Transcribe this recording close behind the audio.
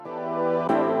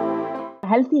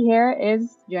healthy hair is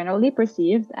generally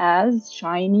perceived as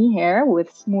shiny hair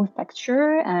with smooth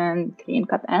texture and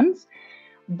clean-cut ends.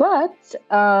 But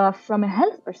from a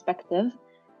health perspective,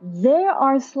 there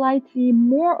are slightly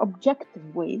more objective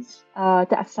ways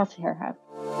to assess hair health.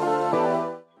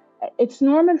 It's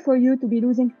normal for you to be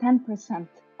losing 10%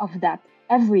 of that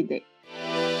every day.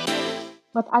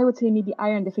 But I would say maybe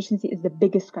iron deficiency is the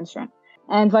biggest concern.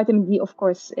 And vitamin D, of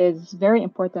course, is very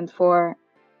important for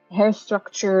hair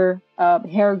structure,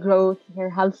 hair growth, hair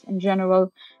health in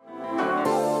general.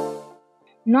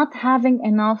 Not having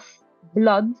enough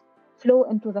blood flow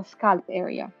into the scalp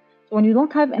area. So when you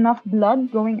don't have enough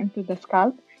blood going into the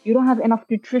scalp, you don't have enough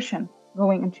nutrition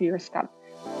going into your scalp.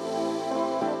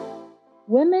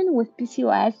 Women with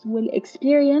PCOS will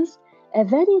experience a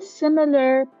very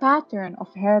similar pattern of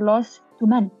hair loss to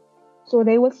men. So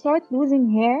they will start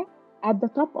losing hair at the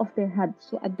top of their head,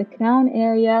 so at the crown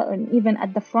area and even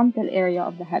at the frontal area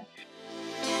of the head.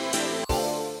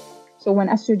 So when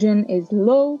estrogen is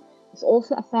low, this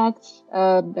also affects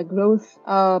the growth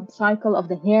cycle of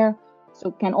the hair, so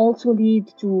can also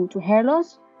lead to hair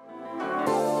loss.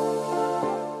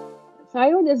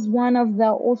 Thyroid is one of the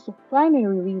also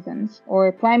primary reasons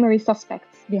or primary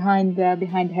suspects behind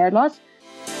hair loss.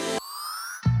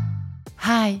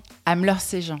 Hi, I'm Laure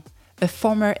Sejean, a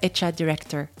former HR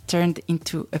director turned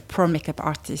into a pro makeup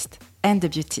artist and a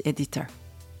beauty editor.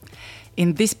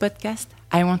 In this podcast,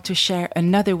 I want to share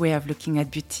another way of looking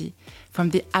at beauty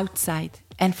from the outside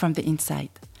and from the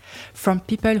inside. From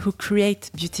people who create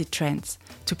beauty trends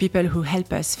to people who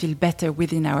help us feel better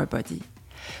within our body.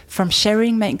 From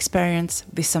sharing my experience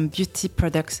with some beauty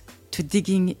products to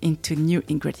digging into new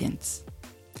ingredients.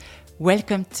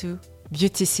 Welcome to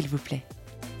Beauty s'il vous plaît.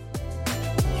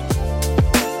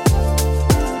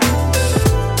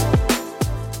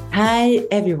 Hi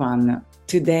everyone.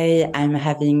 Today I'm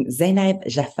having Zainab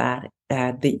Jafar,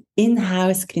 the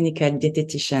in-house clinical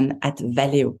dietitian at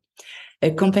Valeo,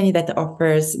 a company that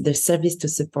offers the service to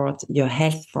support your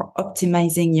health for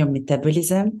optimizing your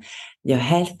metabolism, your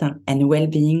health and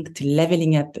well-being, to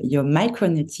leveling up your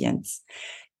micronutrients,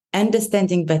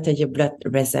 understanding better your blood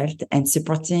result, and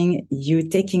supporting you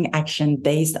taking action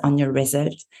based on your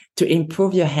result to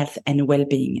improve your health and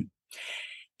well-being.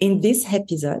 In this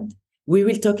episode, we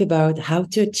will talk about how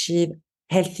to achieve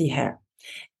healthy hair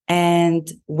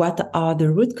and what are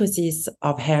the root causes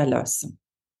of hair loss,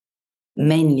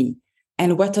 mainly,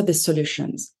 and what are the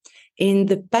solutions. In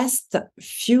the past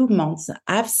few months,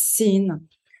 I've seen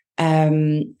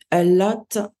a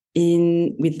lot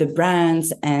with the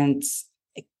brands, and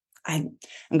I'm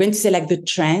going to say like the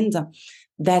trend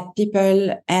that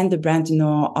people and the brand,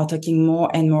 are talking more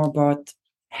and more about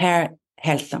hair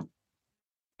health.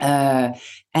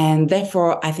 And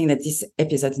therefore, I think that this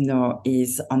episode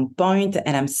is on point,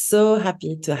 and I'm so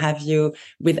happy to have you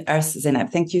with us, Zainab.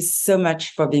 Thank you so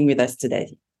much for being with us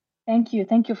today. Thank you.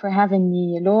 Thank you for having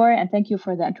me, Laure, and thank you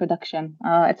for the introduction.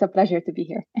 It's a pleasure to be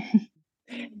here.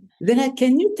 Zainab,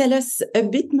 can you tell us a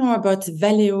bit more about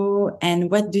Valeo and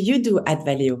what do you do at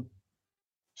Valeo?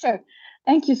 Sure.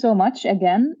 Thank you so much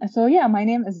again. So my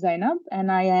name is Zainab,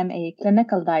 and I am a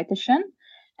clinical dietitian,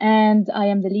 and I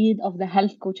am the lead of the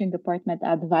health coaching department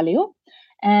at Valeo.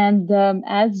 And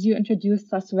as you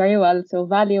introduced us very well, so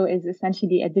Valeo is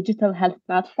essentially a digital health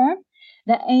platform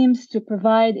that aims to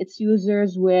provide its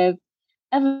users with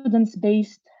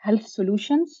evidence-based health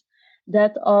solutions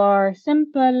that are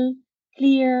simple,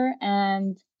 clear,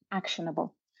 and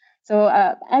actionable. So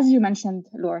as you mentioned,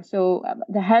 Laure,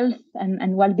 the health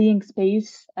and well-being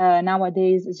space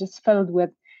nowadays is just filled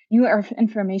with new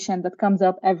information that comes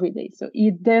up every day. So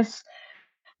eat this,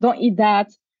 don't eat that,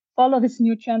 follow this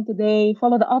new trend today,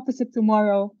 follow the opposite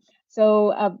tomorrow.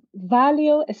 So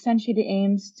Valeo essentially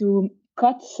aims to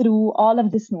cut through all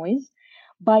of this noise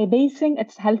by basing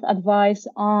its health advice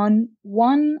on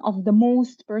one of the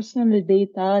most personal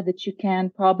data that you can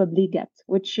probably get,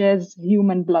 which is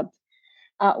human blood.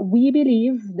 We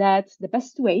believe that the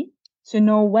best way to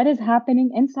know what is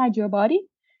happening inside your body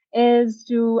is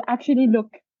to actually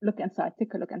look inside,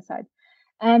 take a look inside.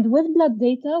 And with blood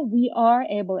data, we are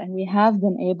able, and we have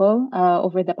been able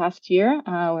over the past year,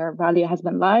 where Valeo has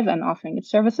been live and offering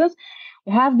its services,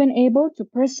 we have been able to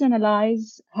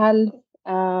personalize health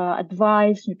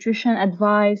advice, nutrition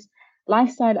advice,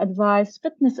 lifestyle advice,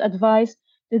 fitness advice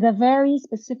to the very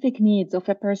specific needs of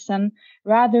a person,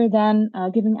 rather than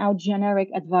giving out generic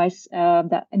advice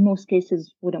that in most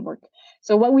cases wouldn't work.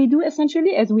 So what we do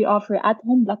essentially is we offer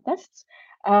at-home blood tests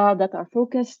that are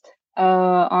focused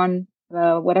on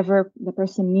whatever the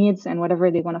person needs and whatever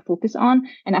they want to focus on,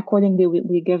 and accordingly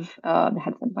we give the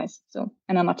health advice. So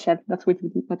in a nutshell, that's what we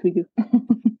do.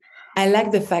 I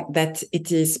like the fact that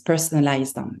it is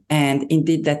personalized, and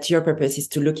indeed that your purpose is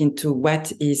to look into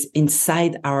what is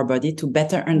inside our body to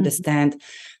better understand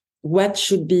what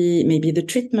should be maybe the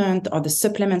treatment or the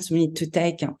supplements we need to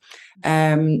take.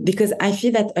 Because I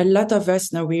feel that a lot of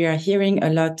us now, we are hearing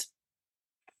a lot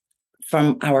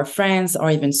from our friends or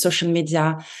even social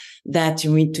media that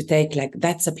you need to take like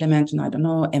that supplement, I don't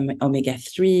know,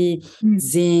 omega-3,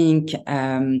 zinc,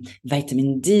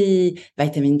 vitamin D,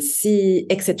 vitamin C,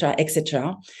 etc.,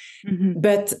 etc.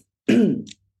 But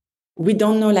we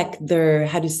don't know like the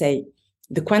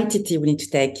quantity we need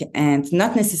to take, and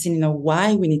not necessarily know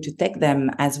why we need to take them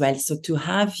as well. So to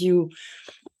have you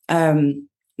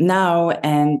now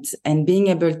and being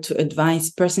able to advise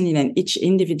personally and each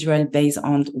individual based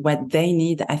on what they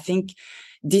need, I think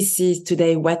this is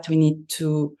today what we need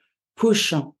to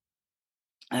push, among,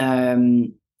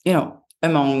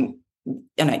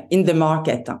 in the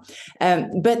market.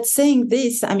 But saying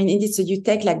this, I mean, indeed, so you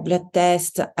take like blood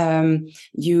test,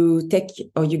 you take,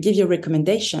 or you give your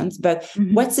recommendations, but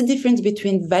what's the difference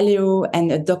between Valeo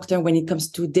and a doctor when it comes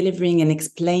to delivering and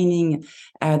explaining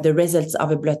the results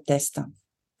of a blood test?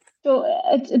 So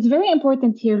it's very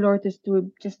important here, Lourdes,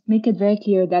 to just make it very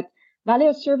clear that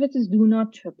Valeo services do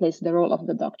not replace the role of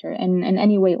the doctor in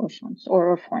any way or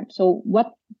form. So when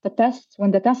the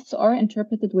tests are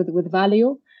interpreted with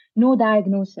Valeo, no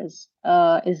diagnosis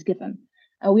is given.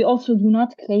 We also do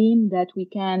not claim that we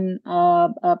can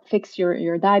fix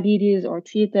your diabetes or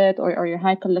treat it, or your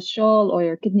high cholesterol or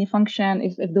your kidney function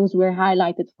if those were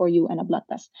highlighted for you in a blood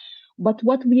test. But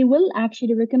what we will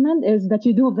actually recommend is that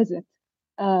you do visit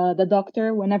the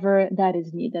doctor whenever that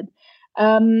is needed,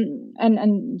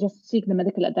 and just seek the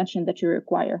medical attention that you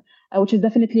require, which is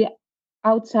definitely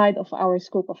outside of our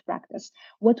scope of practice.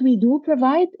 What we do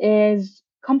provide is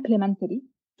complementary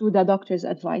to the doctor's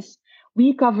advice.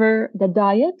 We cover the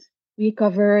diet, we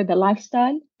cover the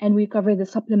lifestyle, and we cover the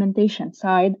supplementation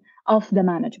side of the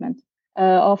management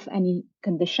of any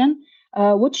condition,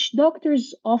 which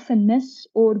doctors often miss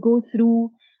or go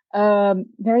through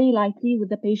very lightly with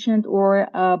the patient, or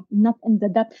not in the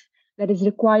depth that is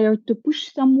required to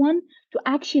push someone to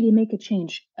actually make a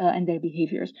change in their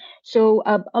behaviors. So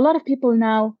a lot of people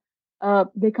now,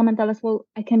 they come and tell us, well,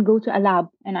 I can go to a lab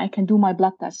and I can do my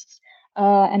blood tests,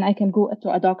 and I can go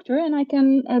to a doctor and I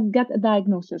can get a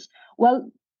diagnosis. Well,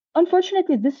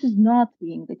 unfortunately, this is not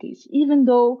being the case, even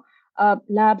though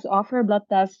labs offer blood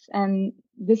tests, and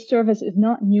this service is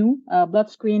not new. Blood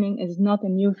screening is not a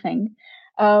new thing.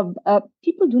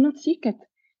 People do not seek it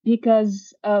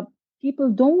because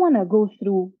people don't want to go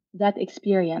through that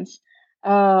experience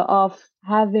of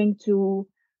having to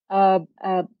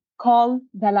call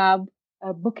the lab,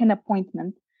 book an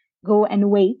appointment, go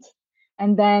and wait,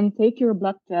 and then take your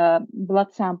blood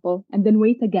sample, and then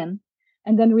wait again,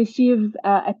 and then receive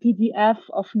a PDF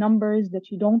of numbers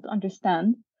that you don't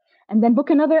understand, and then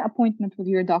book another appointment with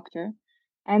your doctor,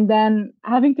 and then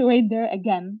having to wait there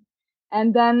again,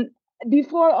 and then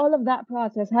before all of that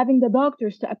process, having the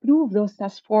doctors to approve those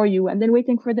tests for you, and then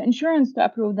waiting for the insurance to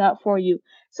approve that for you.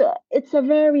 So it's a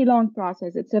very long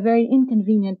process. It's a very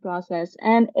inconvenient process.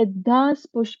 And it does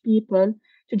push people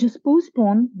to just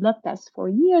postpone blood tests for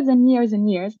years and years and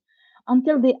years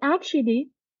until they actually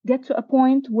get to a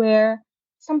point where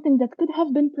something that could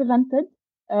have been prevented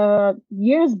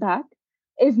years back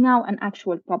is now an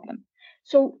actual problem.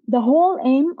 So the whole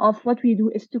aim of what we do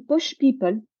is to push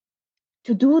people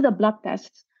to do the blood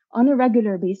tests on a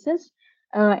regular basis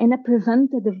in a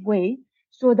preventative way,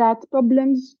 so that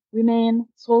problems remain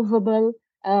solvable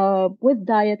with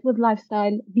diet, with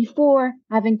lifestyle, before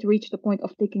having to reach the point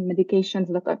of taking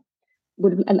medications that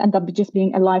would end up just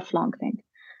being a lifelong thing.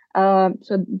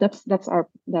 So that's our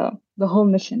the whole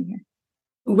mission here.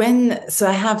 So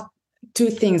I have two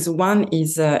things. One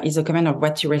is a comment of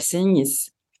what you were saying.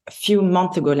 Is a few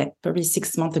months ago, like probably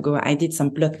 6 months ago, I did some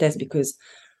blood tests because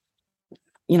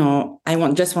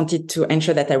I just wanted to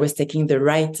ensure that I was taking the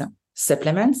right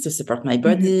supplements to support my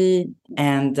body.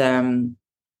 And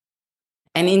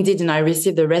indeed, I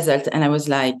received the result, and I was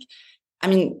like, I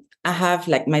mean, I have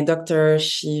like my doctor,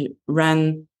 she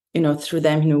ran, through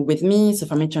them, with me. So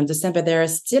for me to understand, but there are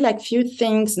still like few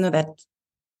things, that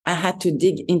I had to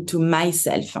dig into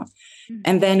myself.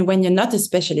 And then when you're not a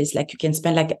specialist, like you can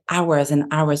spend like hours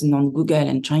and hours on Google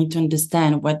and trying to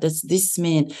understand what does this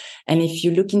mean. And if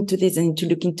you look into this and to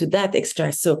look into that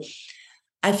extra. So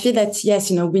I feel that,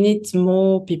 yes, we need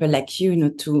more people like you,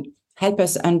 to help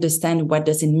us understand what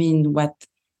does it mean,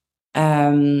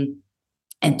 and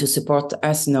to support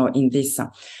us now in this.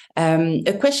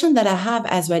 A question that I have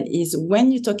as well is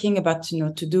when you're talking about,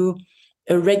 to do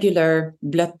a regular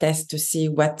blood test to see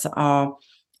what are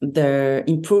the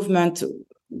improvement?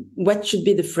 What should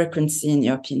be the frequency in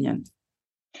your opinion?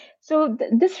 So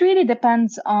this really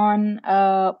depends on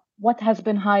what has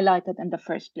been highlighted in the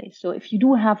first place. So if you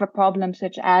do have a problem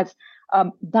such as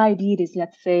diabetes,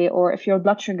 let's say, or if your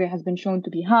blood sugar has been shown to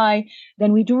be high,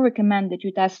 then we do recommend that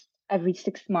you test every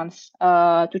 6 months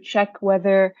to check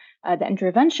whether the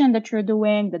intervention that you're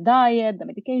doing, the diet, the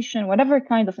medication, whatever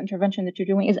kind of intervention that you're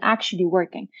doing is actually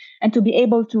working, and to be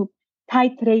able to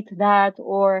titrate that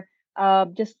or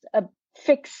just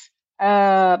fix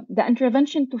the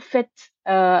intervention to fit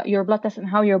your blood test and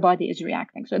how your body is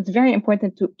reacting. So it's very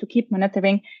important to keep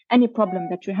monitoring any problem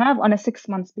that you have on a 6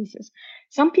 month basis.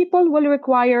 Some people will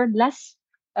require less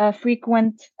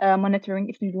frequent monitoring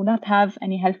if you do not have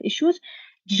any health issues.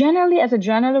 Generally, as a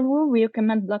general rule, we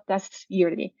recommend blood tests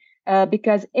yearly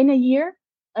because in a year,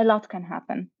 a lot can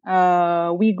happen.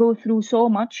 We go through so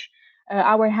much.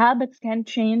 Our habits can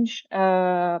change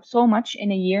so much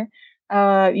in a year.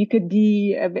 You could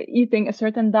be eating a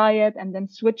certain diet and then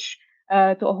switch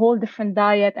to a whole different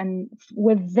diet. And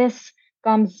with this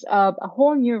comes a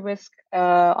whole new risk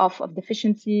of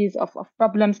deficiencies, of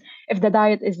problems, if the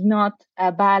diet is not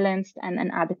balanced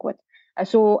and adequate.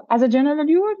 So as a general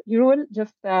rule,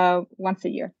 just once a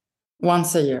year.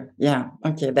 Once a year. Yeah.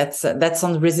 Okay. That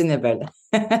sounds reasonable.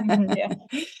 Yeah.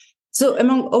 So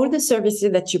among all the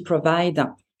services that you provide,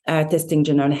 testing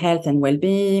general health and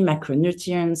well-being,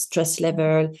 macronutrients, stress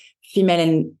level, female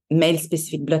and male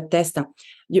specific blood test,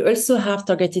 you also have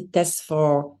targeted tests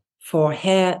for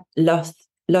hair loss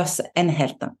and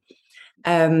health.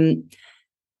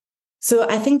 So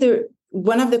I think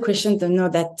one of the questions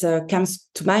that comes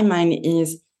to my mind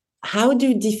is, how do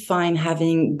you define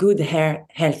having good hair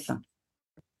health?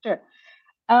 Sure.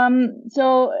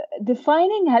 So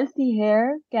defining healthy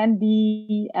hair can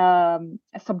be a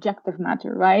subjective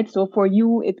matter, right? So for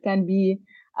you, it can be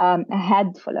a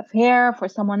head full of hair. For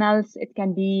someone else, it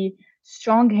can be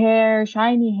strong hair,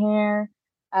 shiny hair,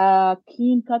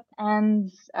 clean cut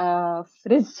ends,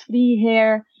 frizz-free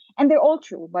hair. And they're all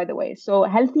true, by the way. So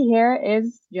healthy hair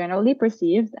is generally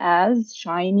perceived as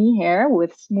shiny hair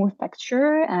with smooth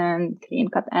texture and clean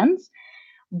cut ends.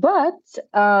 But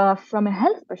from a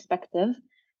health perspective,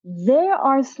 there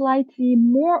are slightly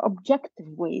more objective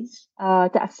ways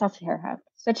to assess hair health,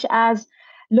 such as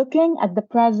looking at the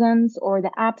presence or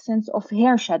the absence of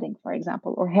hair shedding, for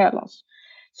example, or hair loss.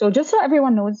 So, just so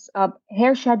everyone knows,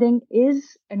 hair shedding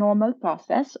is a normal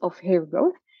process of hair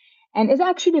growth and is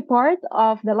actually part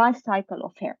of the life cycle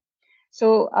of hair.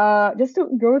 So, just to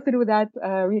go through that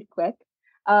real quick,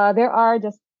 there are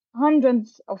just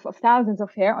hundreds of thousands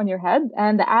of hair on your head,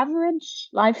 and the average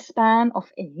lifespan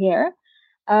of a hair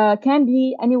can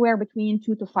be anywhere between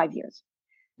 2 to 5 years.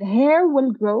 The hair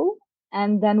will grow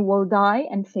and then will die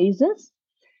in phases,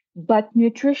 but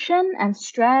nutrition and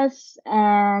stress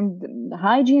and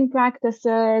hygiene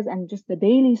practices and just the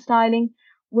daily styling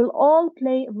will all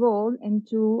play a role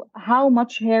into how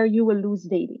much hair you will lose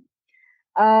daily.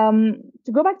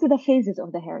 To go back to the phases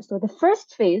of the hair. So the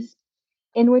first phase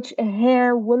in which a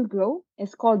hair will grow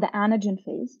is called the anagen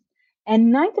phase.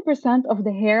 And 90% of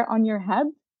the hair on your head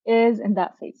is in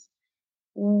that phase.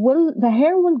 The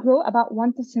hair will grow about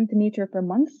 1 centimeter per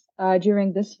month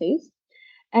during this phase.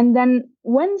 And then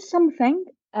when something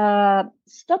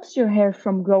stops your hair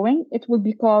from growing, it will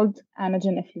be called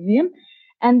anagen effluvium.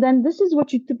 And then this is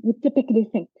what you would typically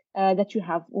think that you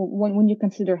have when you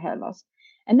consider hair loss.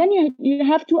 And then you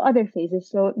have two other phases.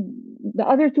 So the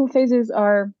other two phases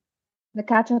are the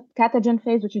catagen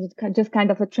phase, which is just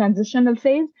kind of a transitional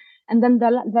phase. And then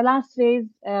the last phase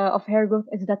of hair growth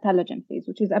is the telogen phase,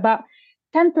 which is about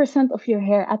 10% of your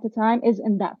hair at a time is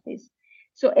in that phase.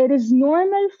 So it is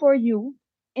normal for you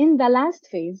in the last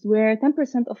phase where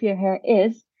 10% of your hair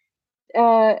is.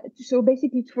 So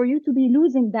basically, for you to be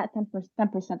losing that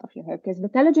 10% of your hair, because the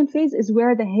telogen phase is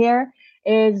where the hair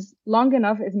is long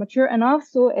enough, is mature enough,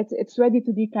 so it's ready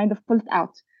to be kind of pulled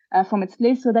out from its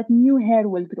place so that new hair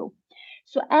will grow.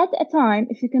 So at a time,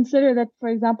 if you consider that, for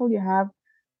example, you have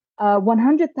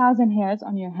 100,000 hairs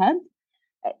on your head,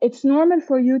 it's normal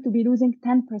for you to be losing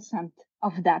 10%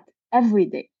 of that every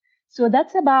day. So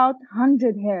that's about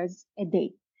 100 hairs a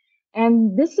day.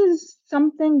 And this is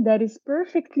something that is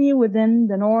perfectly within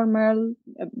the normal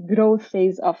growth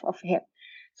phase of hair.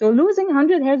 So losing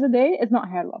 100 hairs a day is not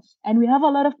hair loss. And we have a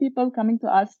lot of people coming to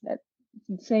us that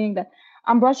saying that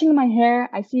I'm brushing my hair,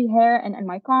 I see hair in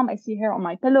my comb, I see hair on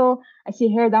my pillow, I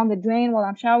see hair down the drain while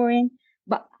I'm showering.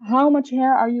 But how much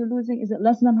hair are you losing? Is it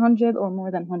less than 100 or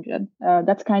more than 100?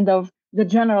 That's kind of the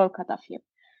general cutoff here.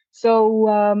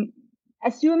 So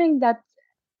assuming that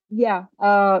Yeah,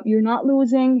 you're not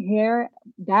losing hair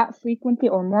that frequently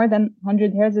or more than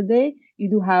 100 hairs a day. You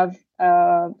do have,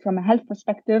 from a health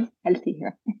perspective, healthy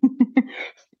hair.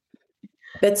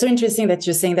 That's so interesting that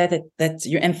you're saying that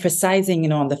you're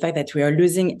emphasizing, on the fact that we are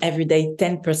losing every day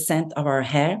 10% of our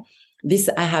hair. This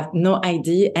I have no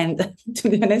idea, and to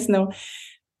be honest, no.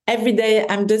 Every day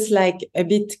I'm just like a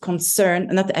bit concerned.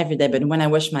 Not every day, but when I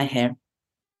wash my hair,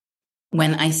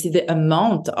 when I see the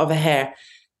amount of hair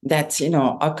that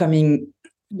are coming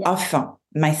Yeah. off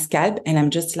my scalp, and I'm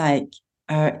just like,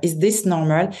 is this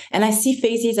normal? And I see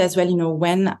phases as well,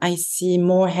 when I see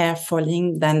more hair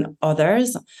falling than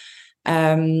others.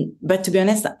 But to be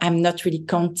honest, I'm not really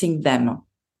counting them.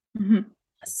 Mhm.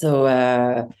 So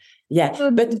yeah,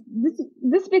 So but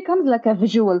this becomes like a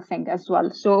visual thing as well.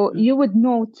 So you would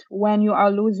note when you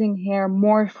are losing hair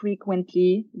more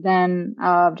frequently than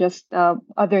just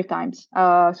other times.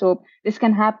 So this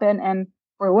can happen, and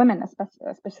for women,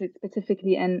 especially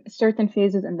specifically in certain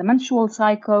phases in the menstrual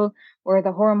cycle, where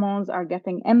the hormones are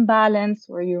getting imbalanced,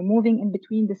 where you're moving in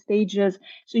between the stages.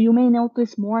 So you may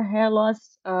notice more hair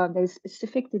loss that is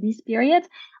specific to these periods.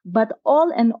 But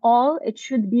all in all, it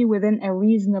should be within a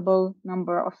reasonable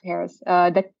number of hairs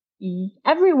that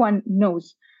everyone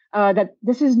knows that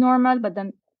this is normal, but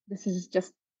then this is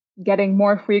just getting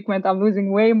more frequent. I'm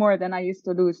losing way more than I used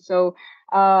to lose. So,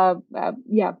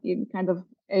 yeah, you're kind of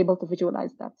able to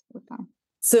visualize that with time.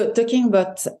 so talking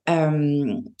about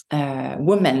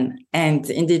women, and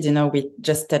indeed, we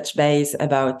just touched base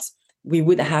about we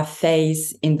would have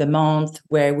phase in the month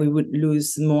where we would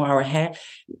lose more our hair.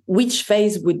 Which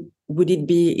phase would it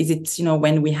be? Is it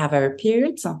when we have our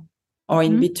periods, or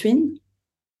in between?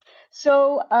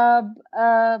 So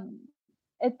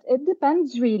it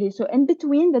depends really. So in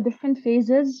between the different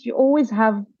phases, you always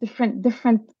have different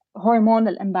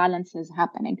hormonal imbalances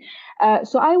happening.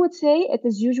 So I would say it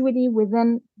is usually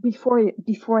within before the period.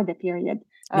 Before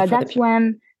the That's period.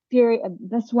 when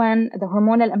that's when the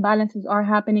hormonal imbalances are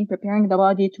happening, preparing the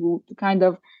body to kind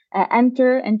of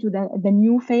enter into the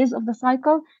new phase of the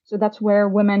cycle. So that's where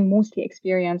women mostly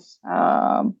experience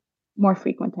more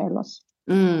frequent hair loss.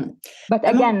 Mm. But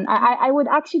Among again, I would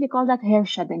actually call that hair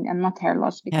shedding and not hair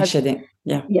loss hair because, shedding,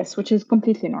 yeah. yes, which is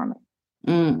completely normal.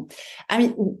 Mm. I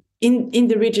mean, in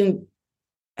the region,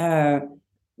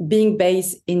 being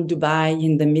based in Dubai,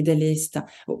 in the Middle East,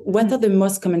 what are the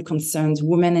most common concerns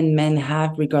women and men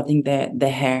have regarding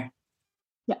their hair?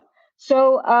 Yeah.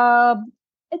 So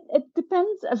it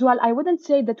depends as well. I wouldn't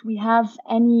say that we have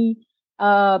any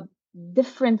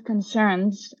different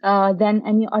concerns than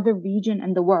any other region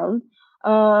in the world.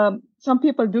 Some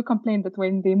people do complain that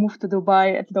when they move to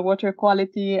Dubai, it's the water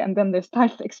quality, and then they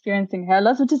start experiencing hair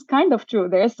loss, which is kind of true.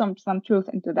 There is some truth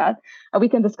into that. We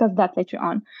can discuss that later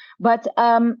on. But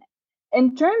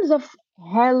in terms of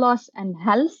hair loss and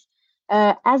health,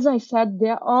 as I said,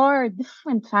 there are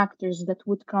different factors that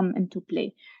would come into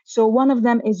play. So one of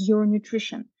them is your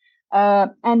nutrition.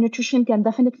 And nutrition can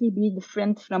definitely be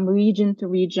different from region to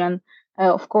region.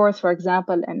 Of course, for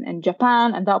example, in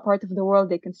Japan and that part of the world,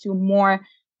 they consume more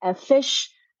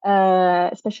fish,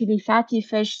 especially fatty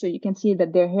fish. So you can see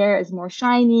that their hair is more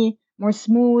shiny, more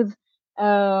smooth,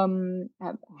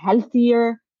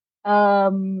 healthier.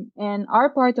 In our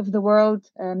part of the world,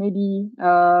 maybe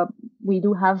we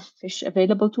do have fish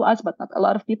available to us, but not a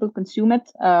lot of people consume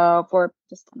it for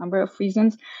just a number of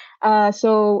reasons.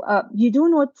 So you do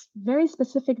note very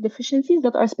specific deficiencies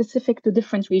that are specific to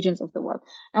different regions of the world.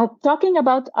 Now, talking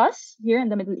about us here in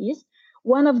the Middle East,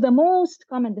 one of the most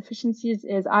common deficiencies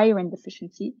is iron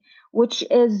deficiency, which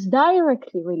is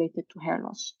directly related to hair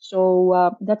loss.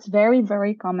 So that's very,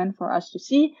 very common for us to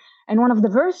see. And one of the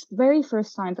very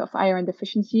first signs of iron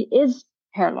deficiency is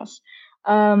hair loss.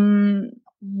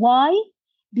 Why?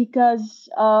 Because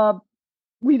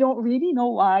we don't really know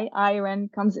why iron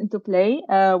comes into play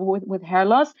with hair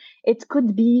loss. It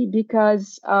could be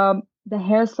because the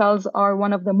hair cells are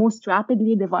one of the most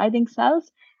rapidly dividing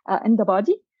cells in the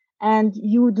body, and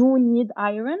you do need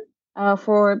iron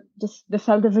for just the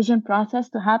cell division process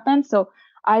to happen. So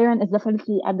iron is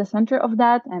definitely at the center of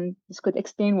that, and this could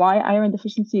explain why iron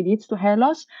deficiency leads to hair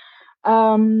loss.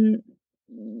 Um,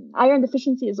 Iron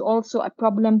deficiency is also a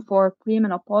problem for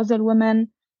premenopausal women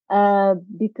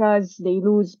because they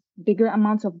lose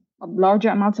larger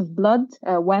amounts of blood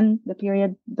when the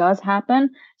period does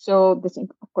happen. So this, of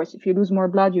course, if you lose more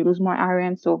blood, you lose more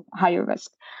iron, so higher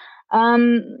risk.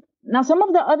 Now, some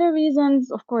of the other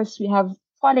reasons, of course, we have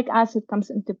folic acid comes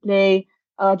into play,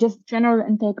 just general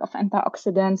intake of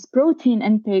antioxidants, protein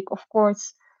intake, of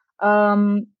course.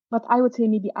 But I would say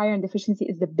maybe iron deficiency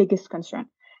is the biggest concern.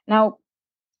 Now,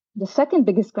 The second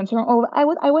biggest concern, or I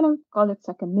wouldn't call it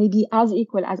second, maybe as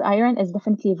equal as iron, is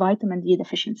definitely vitamin D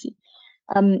deficiency.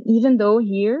 Even though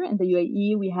here in the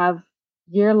UAE we have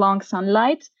year-long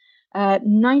sunlight,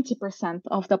 90%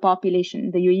 of the population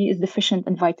in the UAE is deficient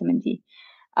in vitamin D.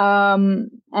 And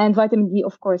vitamin D,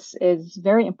 of course, is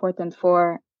very important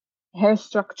for hair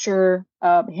structure,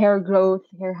 hair growth,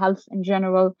 hair health in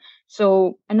general.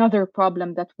 So another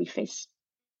problem that we face.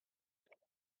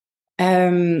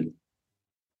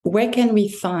 Where can we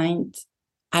find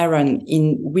iron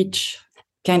in which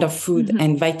kind of food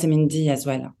and vitamin D as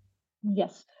well?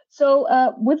 Yes. So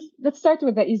let's start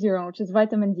with the easier one, which is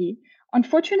vitamin D.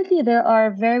 Unfortunately, there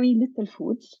are very little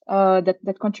foods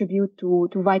that contribute to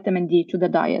vitamin D to the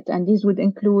diet, and these would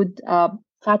include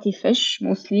fatty fish,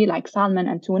 mostly like salmon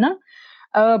and tuna.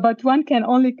 But one can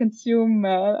only consume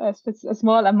a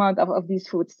small amount of these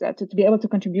foods to be able to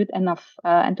contribute enough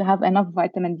and to have enough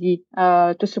vitamin D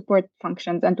to support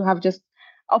functions and to have just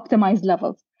optimized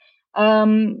levels.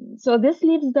 So this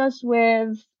leaves us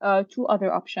with two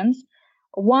other options.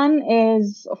 One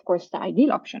is, of course, the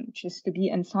ideal option, which is to be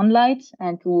in sunlight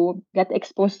and to get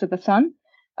exposed to the sun.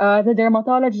 The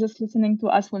dermatologist listening to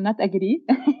us will not agree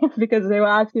because they will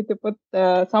ask you to put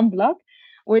sunblock,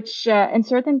 which in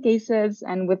certain cases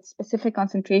and with specific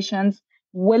concentrations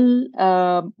will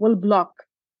block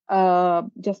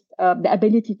just the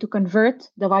ability to convert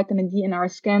the vitamin D in our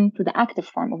skin to the active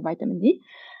form of vitamin D.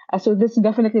 So this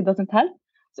definitely doesn't help.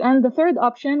 And the third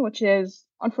option, which is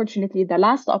unfortunately the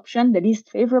last option, the least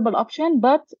favorable option,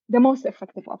 but the most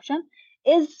effective option,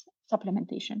 is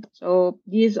supplementation. So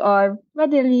these are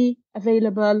readily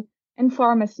available in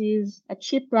pharmacies at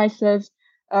cheap prices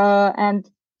and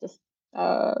just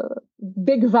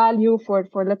big value for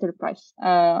little price,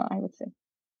 I would say.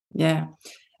 Yeah.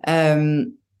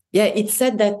 Yeah, it's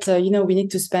said that, we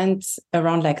need to spend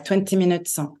around like 20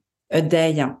 minutes a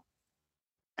day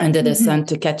under the sun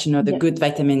to catch, the good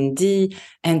vitamin D,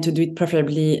 and to do it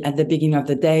preferably at the beginning of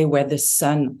the day where the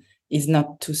sun is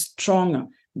not too strong,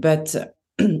 but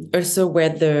also where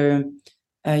the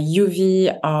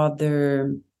UV are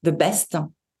the best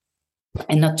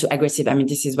and not too aggressive. I mean,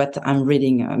 this is what I'm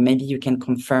reading. Maybe you can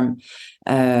confirm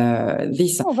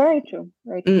this. Oh, very true.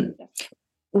 Very true. Yes.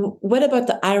 What about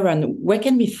the iron? Where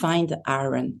can we find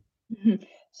iron?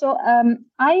 So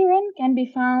iron can be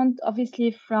found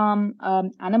obviously from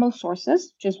animal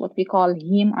sources, which is what we call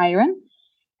heme iron.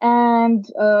 And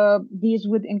these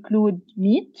would include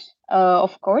meat,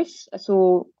 of course,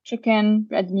 so chicken,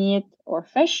 red meat, or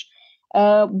fish.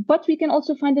 But we can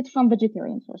also find it from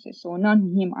vegetarian sources, so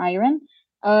non-heme iron,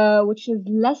 which is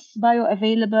less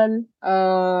bioavailable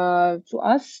to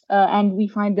us. And we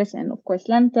find this in, of course,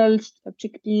 lentils,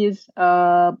 chickpeas,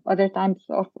 other types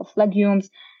of legumes,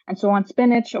 and so on.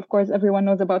 Spinach, of course, everyone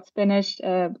knows about spinach,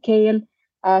 kale.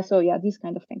 So yeah, these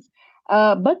kind of things.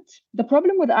 But the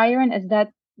problem with iron is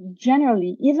that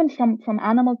generally, even from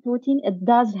animal protein, it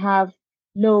does have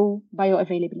low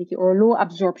bioavailability or low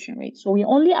absorption rate. So we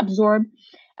only absorb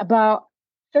about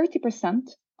 30%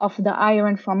 of the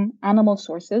iron from animal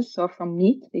sources, so from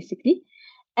meat, basically,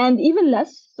 and even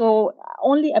less, so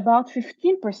only about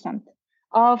 15%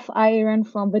 of iron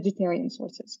from vegetarian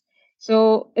sources.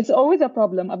 So it's always a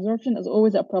problem. Absorption is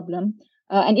always a problem.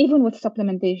 And even with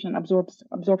supplementation,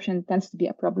 absorption tends to be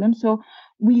a problem. So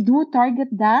we do target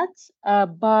that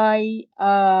by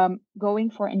going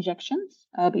for injections.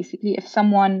 Basically, if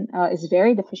someone is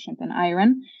very deficient in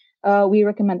iron, we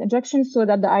recommend injections so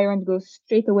that the iron goes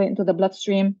straight away into the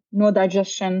bloodstream, no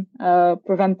digestion,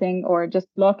 preventing or just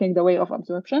blocking the way of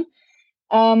absorption.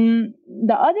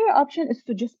 The other option is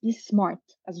to just be smart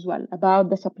as well about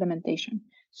the supplementation.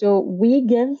 So we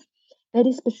give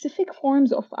very specific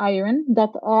forms of iron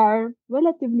that are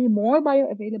relatively more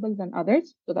bioavailable than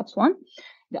others. So that's one.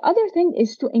 The other thing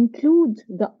is to include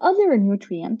the other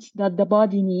nutrients that the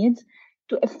body needs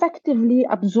to effectively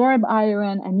absorb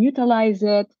iron and utilize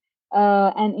it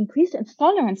and increase its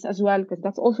tolerance as well, because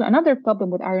that's also another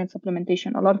problem with iron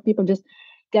supplementation. A lot of people just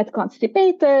get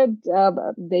constipated,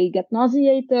 they get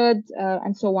nauseated,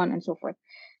 and so on and so forth.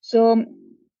 So,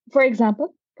 for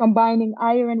example, combining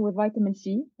iron with vitamin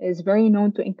C is very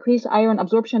known to increase iron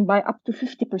absorption by up to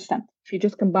 50% if you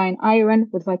just combine iron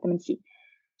with vitamin C.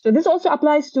 So this also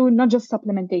applies to not just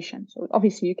supplementation. So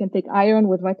obviously you can take iron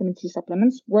with vitamin C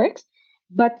supplements, works,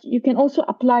 but you can also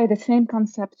apply the same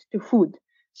concept to food.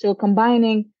 So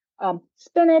combining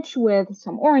spinach with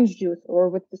some orange juice or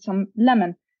with some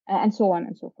lemon and so on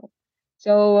and so forth.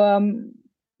 So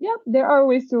yeah, there are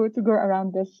ways to go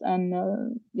around this, and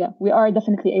yeah, we are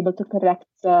definitely able to correct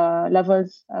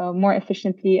levels more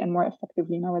efficiently and more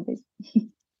effectively nowadays.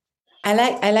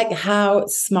 I like how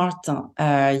smart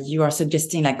you are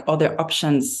suggesting like other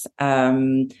options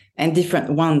and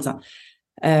different ones.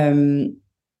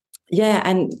 Yeah,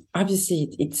 and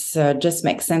obviously it's just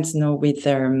makes sense, with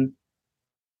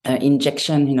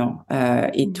injection,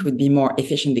 it would be more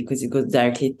efficient because it goes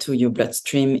directly to your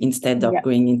bloodstream instead of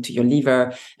going into your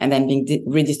liver and then being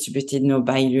redistributed,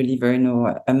 by your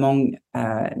liver, among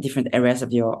different areas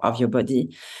of your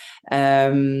body.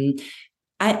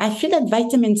 I feel that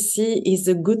vitamin C is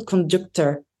a good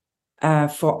conductor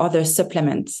for other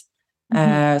supplements.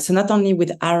 So not only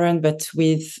with iron, but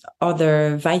with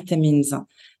other vitamins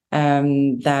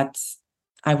that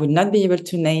I would not be able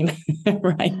to name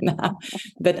right now.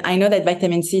 But I know that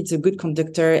vitamin C is a good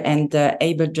conductor and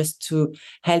able just to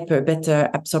help a better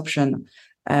absorption.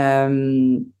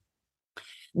 Do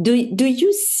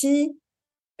you see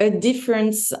a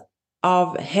difference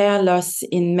of hair loss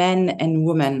in men and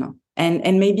women,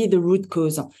 and maybe the root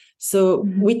cause? So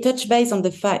we touch base on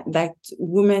the fact that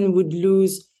women would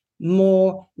lose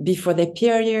more before their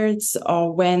periods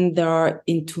or when they're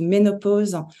into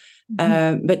menopause.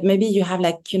 But maybe you have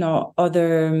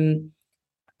other,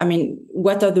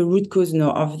 what are the root cause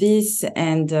of this,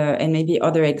 and maybe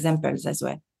other examples as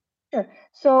well? Sure.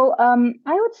 So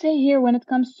I would say here, when it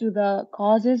comes to the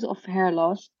causes of hair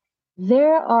loss,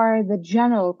 there are the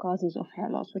general causes of hair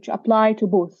loss, which apply to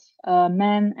both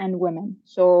men and women.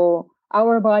 So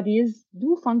our bodies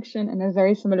do function in a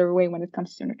very similar way when it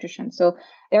comes to nutrition. So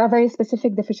there are very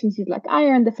specific deficiencies like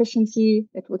iron deficiency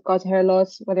that would cause hair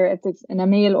loss, whether it's in a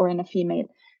male or in a female.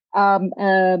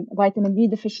 Vitamin D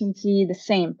deficiency, the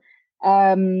same.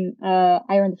 Iron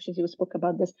deficiency, we spoke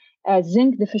about this.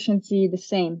 Zinc deficiency, the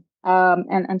same.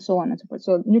 And so on and so forth.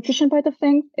 So nutrition part of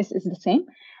things is the same.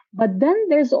 But then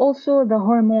there's also the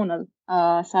hormonal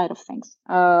side of things,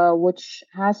 which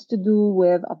has to do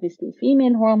with obviously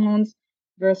female hormones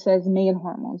versus male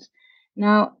hormones.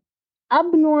 Now,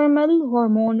 abnormal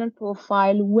hormonal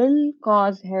profile will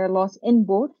cause hair loss in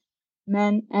both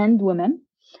men and women.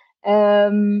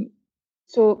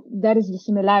 So that is the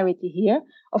similarity here.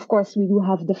 Of course, we do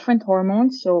have different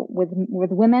hormones. So with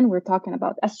women, we're talking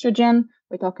about estrogen,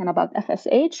 we're talking about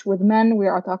FSH. With men, we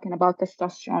are talking about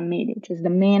testosterone mainly, which is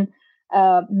the main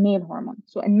male hormone.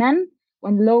 So in men,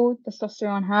 when low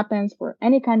testosterone happens for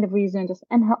any kind of reason, just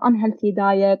unhealthy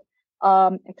diet,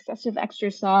 excessive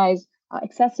exercise,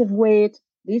 excessive weight,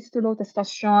 leads to low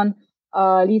testosterone,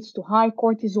 leads to high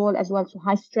cortisol as well, so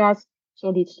high stress, so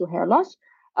leads to hair loss.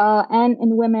 And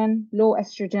in women, low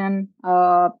estrogen,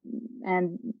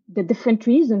 and the different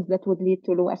reasons that would lead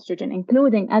to low estrogen,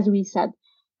 including, as we said,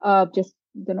 just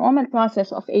the normal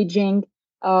process of aging,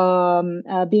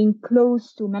 being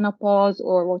close to menopause,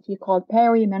 or what we call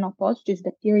perimenopause, which is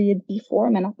the period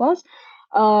before menopause,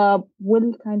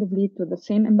 will kind of lead to the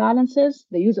same imbalances.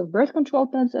 The use of birth control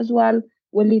pills as well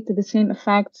will lead to the same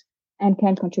effects and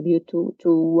can contribute to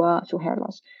hair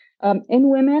loss. In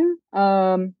women,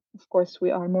 of course,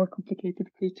 we are more complicated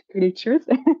creatures.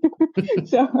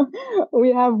 So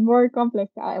we have more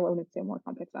complex, I wouldn't say more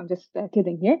complex, I'm just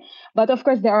kidding here. But of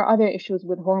course, there are other issues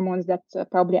with hormones that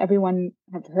probably everyone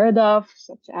have heard of,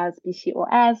 such as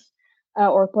PCOS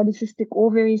or polycystic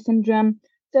ovary syndrome.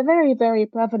 It's a very, very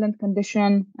prevalent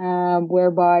condition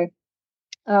whereby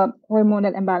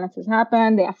hormonal imbalances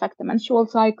happen. They affect the menstrual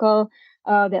cycle.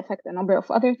 They affect a number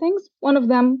of other things. One of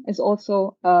them is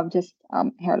also just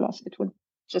hair loss. It would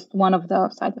just one of the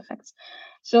side effects.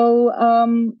 So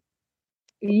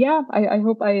yeah, I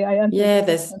hope I answered. Yeah,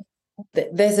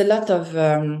 there's a lot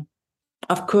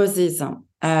of causes.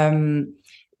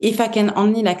 If I can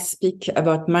only speak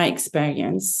about my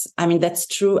experience, I mean, that's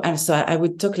true. And so I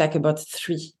would talk about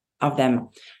three of them.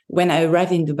 When I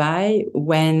arrived in Dubai,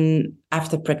 when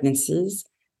after pregnancies,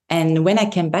 and when I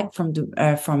came back from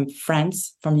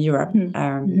France, from Europe,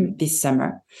 this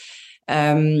summer.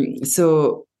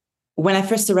 So when I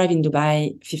first arrived in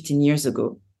Dubai 15 years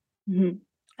ago,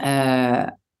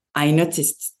 I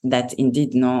noticed that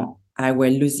indeed, I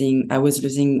was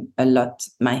losing a lot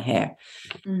my hair.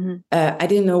 I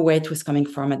didn't know where it was coming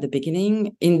from at the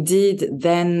beginning. Indeed,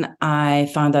 then I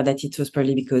found out that it was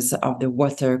probably because of the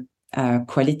water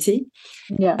quality.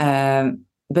 Yeah.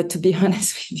 But to be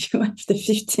honest with you, after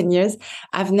 15 years,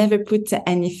 I've never put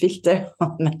any filter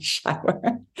on my shower.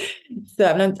 So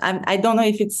I don't know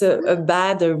if it's a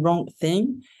bad or wrong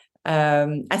thing.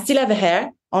 I still have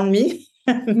hair on me.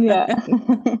 Yeah.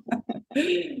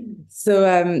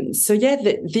 So yeah,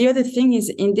 the other thing is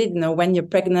indeed, when you're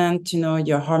pregnant,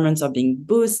 your hormones are being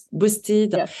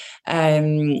boosted. Yes.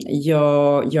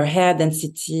 Your hair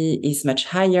density is much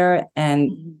higher,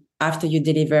 and after you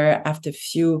deliver, after a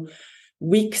few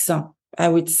weeks, I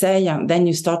would say, then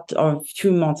you start, or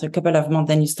a couple of months,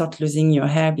 then you start losing your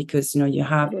hair because, you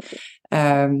have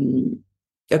a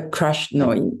crush,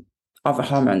 of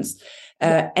hormones.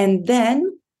 And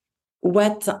then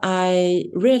what I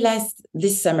realized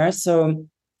this summer, so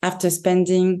after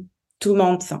spending 2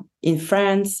 months in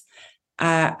France,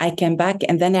 I came back.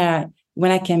 And then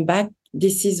when I came back,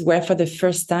 this is where for the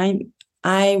first time,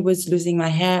 I was losing my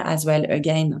hair as well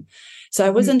again. So I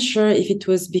wasn't sure if it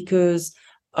was because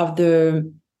of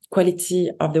the quality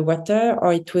of the water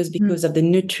or it was because of the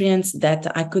nutrients that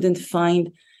I couldn't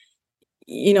find,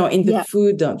 in the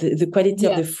food, the quality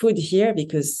of the food here,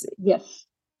 because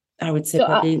I would say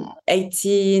probably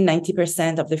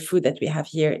 80-90% of the food that we have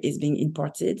here is being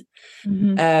imported.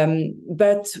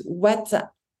 But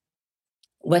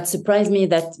what surprised me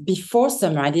that before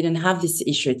summer, I didn't have this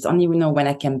issue. It's only, when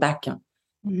I came back.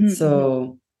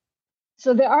 So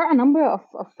there are a number of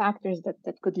factors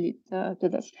that could lead to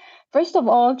this. First of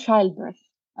all, childbirth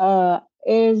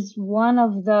is one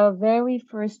of the very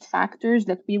first factors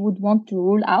that we would want to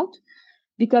rule out,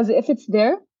 because if it's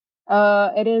there,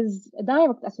 it is a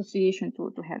direct association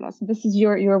to hair loss. This is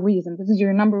your reason. This is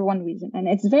your number one reason. And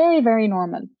it's very, very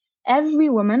normal. Every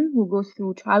woman who goes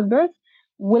through childbirth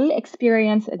will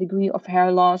experience a degree of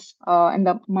hair loss in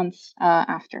the months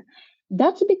after.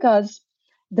 That's because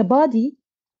the body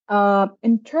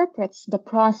interprets the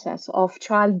process of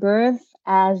childbirth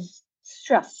as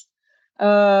stress.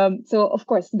 So of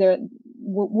course,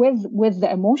 with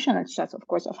the emotional stress, of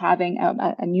course, of having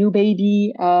a new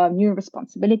baby, new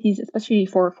responsibilities, especially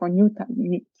for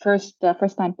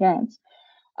first time parents.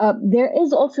 There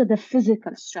is also the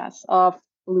physical stress of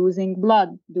losing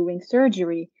blood, doing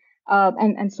surgery,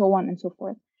 and so on and so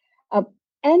forth.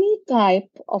 Any type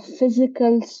of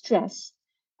physical stress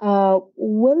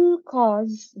will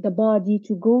cause the body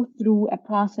to go through a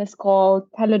process called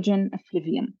telogen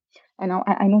effluvium. I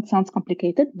know it sounds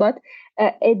complicated, but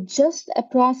it's just a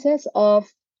process of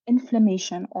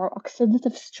inflammation or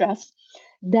oxidative stress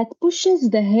that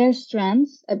pushes the hair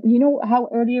strands. You know how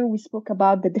earlier we spoke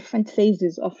about the different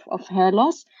phases of hair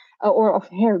loss or of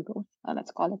hair growth,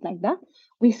 let's call it like that.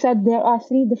 We said there are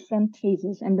 3 different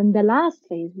phases. And then the last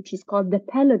phase, which is called the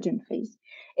telogen phase,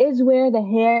 is where the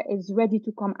hair is ready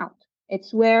to come out.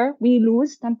 It's where we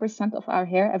lose 10% of our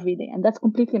hair every day. And that's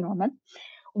completely normal.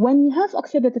 When you have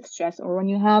oxidative stress or when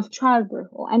you have childbirth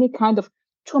or any kind of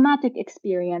traumatic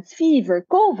experience, fever,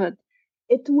 COVID,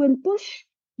 it will push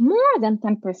more than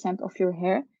 10% of your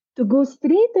hair to go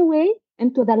straight away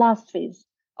into the last phase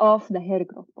of the hair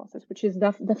growth process, which is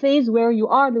the phase where you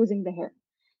are losing the hair.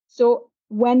 So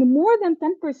when more than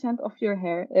 10% of your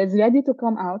hair is ready to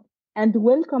come out and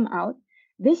will come out,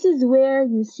 this is where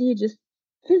you see just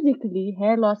physically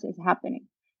hair loss is happening.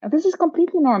 Now, this is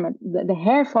completely normal. The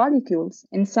hair follicles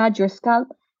inside your scalp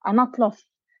are not lost.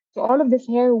 So all of this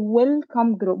hair will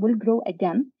grow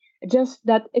again, just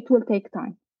that it will take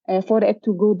time for it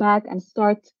to go back and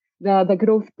start the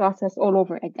growth process all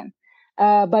over again.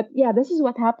 But yeah, this is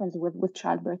what happens with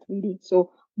childbirth, really.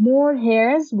 So more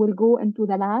hairs will go into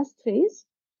the last phase,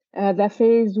 the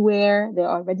phase where they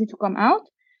are ready to come out.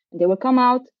 They will come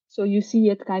out, so you see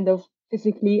it kind of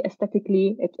physically,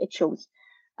 aesthetically, it shows.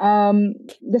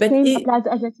 The same applies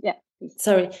as yeah. Please.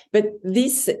 Sorry, but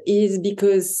this is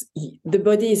because the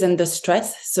body is under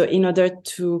stress. So in order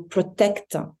to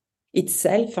protect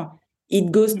itself,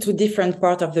 it goes to different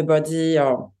parts of the body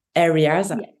or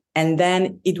areas, and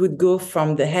then it would go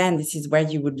from the hair, and this is where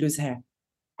you would lose hair.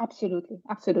 Absolutely,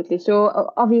 absolutely. So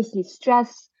obviously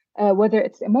stress, whether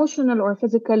it's emotional or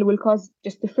physical, will cause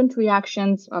just different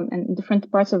reactions in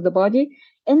different parts of the body.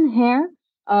 In hair,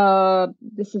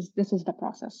 this is the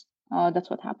process. That's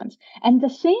what happens. And the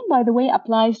same, by the way,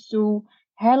 applies to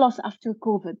hair loss after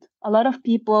COVID. A lot of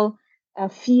people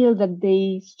feel that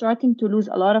they starting to lose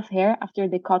a lot of hair after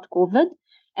they caught COVID.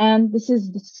 And this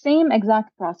is the same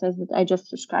exact process that I just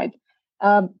described.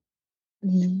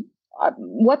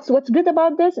 What's good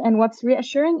about this and what's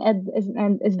reassuring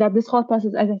is that this whole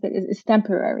process, as I said, is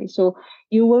temporary. So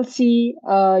you will see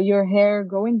your hair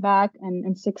growing back, and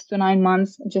in 6 to 9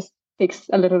 months, it just takes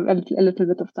a little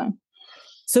bit of time.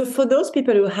 So for those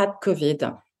people who had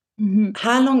COVID,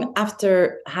 how long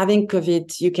after having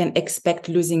COVID you can expect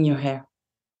losing your hair?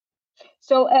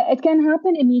 So it can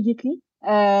happen immediately.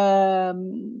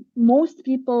 Most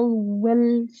people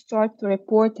will start to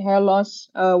report hair loss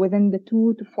within the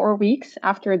 2 to 4 weeks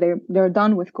after they're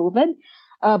done with COVID.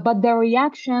 But the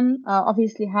reaction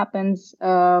obviously happens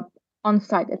on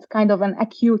site. It's kind of an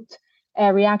acute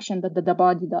reaction that the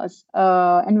body does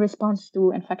in response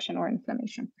to infection or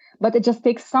inflammation. But it just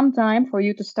takes some time for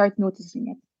you to start noticing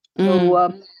it.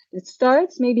 So It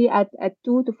starts maybe at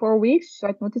 2 to 4 weeks, you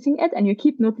start noticing it, and you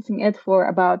keep noticing it for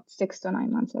about 6 to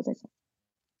 9 months, as I said.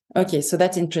 Okay, so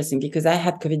that's interesting because I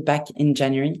had COVID back in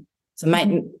January. So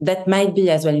that might be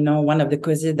as well, one of the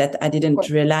causes that I didn't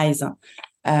realize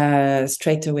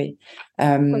straight away.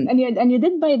 And you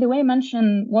did, by the way,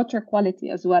 mention water quality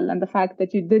as well, and the fact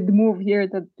that you did move here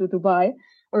to Dubai,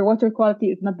 where water quality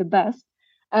is not the best.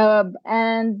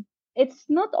 And it's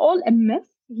not all a myth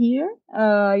here.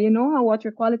 You know how water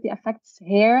quality affects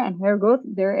hair and hair growth.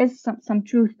 There is some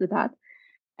truth to that.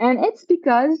 And it's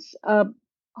because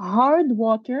hard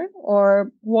water,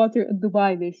 or water in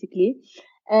Dubai basically,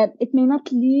 it may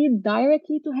not lead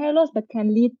directly to hair loss, but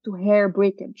can lead to hair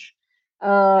breakage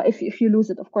if you lose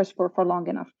it, of course, for long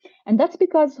enough. And that's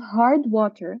because hard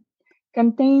water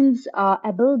contains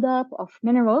a buildup of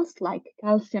minerals like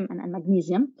calcium and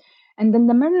magnesium. And then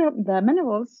the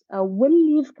minerals will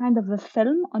leave kind of a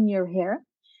film on your hair.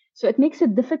 So it makes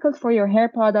it difficult for your hair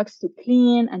products to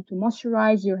clean and to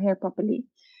moisturize your hair properly.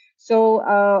 So,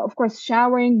 of course,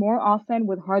 showering more often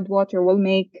with hard water will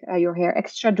make your hair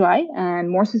extra dry and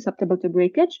more susceptible to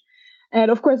breakage. And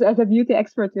of course, as a beauty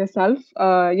expert yourself,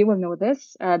 you will know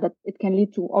this, that it can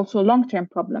lead to also long-term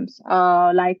problems,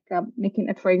 like making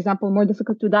it, for example, more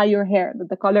difficult to dye your hair, that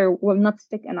the color will not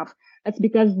stick enough. That's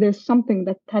because there's something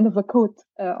that kind of a coat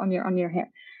on your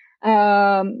hair.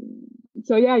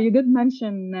 So yeah, you did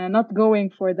mention not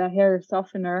going for the hair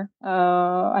softener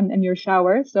in your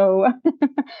shower. So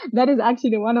that is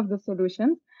actually one of the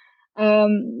solutions.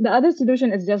 The other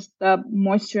solution is just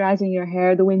moisturizing your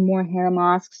hair, doing more hair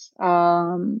masks,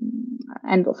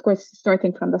 and of course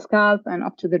starting from the scalp and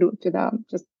up to the root, to the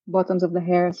just bottoms of the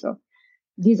hair. So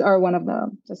these are one of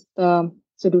the just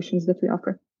solutions that we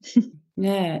offer.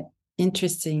 Yeah,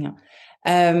 interesting.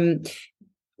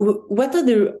 What are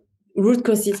the root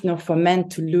causes now for men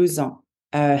to lose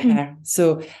hair?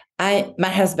 So my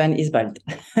husband is bald.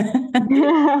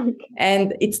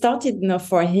 And it started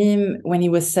for him when he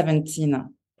was 17,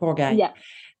 poor guy. Yeah.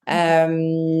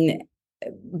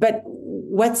 But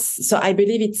so I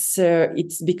believe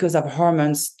it's because of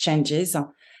hormones changes.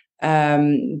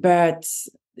 But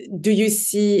do you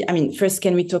see, first,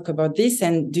 can we talk about this?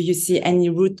 And do you see any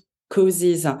root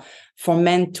causes for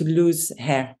men to lose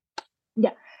hair?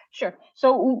 Yeah, sure.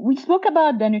 So we spoke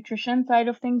about the nutrition side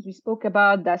of things. We spoke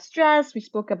about the stress. We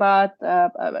spoke about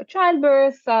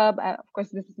childbirth. Of course,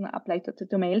 this does not apply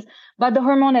to males, but the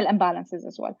hormonal imbalances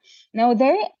as well. Now,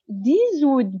 these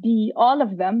would be, all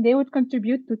of them, they would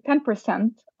contribute to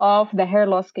 10% of the hair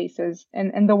loss cases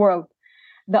in the world.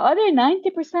 The other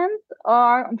 90%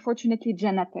 are unfortunately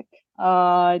genetic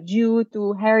due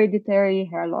to hereditary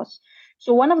hair loss.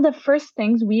 So one of the first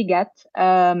things we get,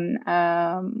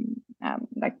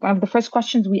 like one of the first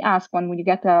questions we ask when we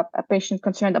get a patient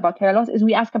concerned about hair loss, is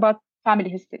we ask about family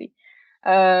history.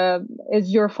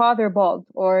 Is your father bald,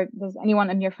 or does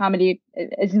anyone in your family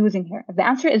is losing hair? If the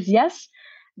answer is yes,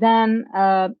 then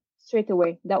straight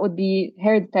away that would be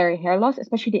hereditary hair loss,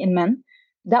 especially in men.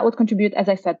 That would contribute, as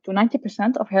I said, to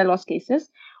 90% of hair loss cases.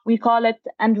 We call it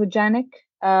androgenic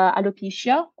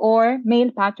alopecia, or male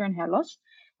pattern hair loss,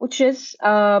 which is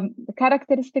the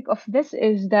characteristic of this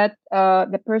is that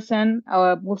the person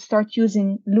will start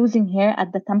losing hair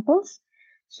at the temples,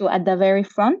 so at the very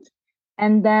front.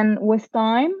 And then with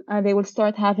time, they will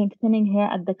start having thinning hair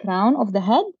at the crown of the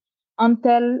head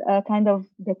until kind of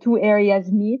the two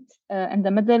areas meet in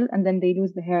the middle, and then they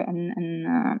lose the hair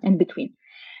in between.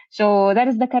 So that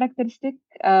is the characteristic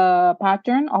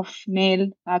pattern of male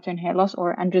pattern hair loss,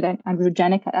 or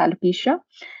androgenic alopecia.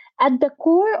 At the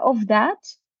core of that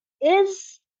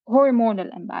is hormonal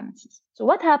imbalances. So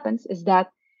what happens is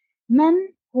that men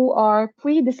who are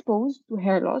predisposed to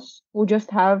hair loss, who just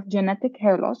have genetic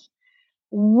hair loss,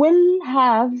 will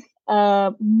have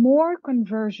more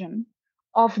conversion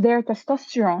of their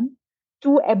testosterone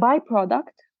to a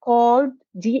byproduct called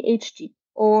DHT,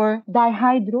 or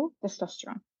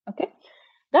dihydrotestosterone. Okay,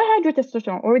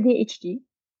 dihydrotestosterone, or DHT.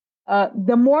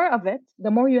 The more of it,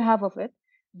 the more you have of it,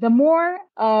 the more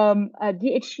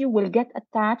DHT will get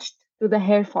attached to the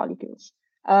hair follicles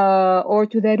or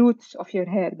to the roots of your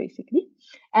hair, basically.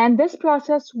 And this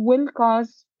process will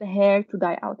cause the hair to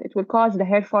die out. It will cause the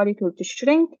hair follicle to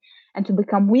shrink and to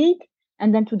become weak,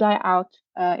 and then to die out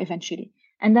eventually.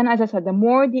 And then, as I said, the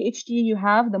more DHT you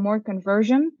have, the more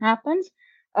conversion happens,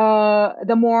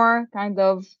 the more kind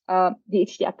of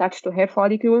DHT attached to hair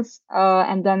follicles,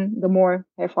 and then the more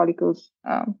hair follicles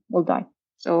will die.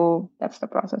 So that's the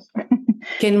process.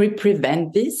 Can we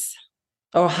prevent this?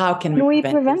 Or how can we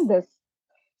prevent this?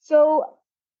 So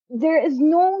there is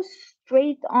no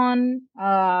straight on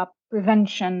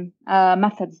prevention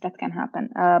methods that can happen.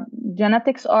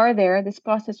 Genetics are there. This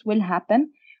process will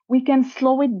happen. We can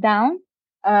slow it down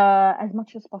as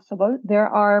much as possible. There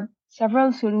are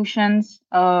several solutions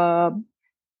from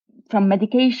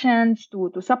medications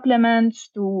to supplements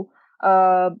to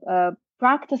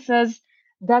practices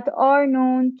that are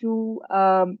known to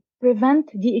prevent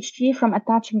DHT from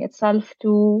attaching itself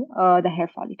to the hair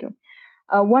follicle.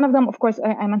 One of them, of course,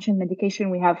 I mentioned medication.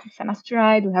 We have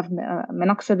finasteride, we have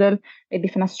minoxidil, maybe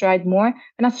finasteride more.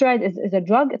 Finasteride is a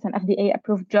drug. It's an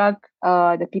FDA-approved drug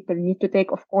that people need to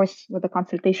take, of course, with the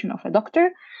consultation of a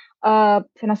doctor.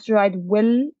 Finasteride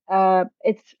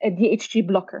it's a DHT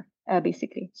blocker,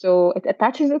 basically. So it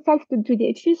attaches itself to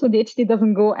DHT, so DHT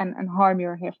doesn't go and harm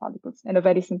your hair follicles in a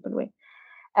very simple way.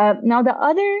 Now, the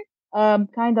other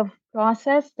kind of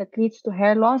process that leads to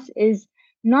hair loss is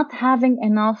not having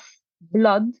enough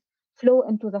blood flow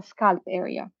into the scalp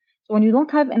area. So when you don't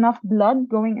have enough blood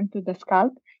going into the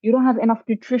scalp, you don't have enough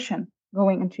nutrition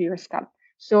going into your scalp.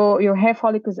 So your hair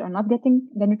follicles are not getting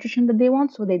the nutrition that they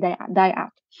want, so they die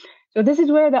out. So this is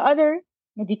where the other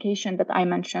medication that I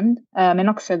mentioned,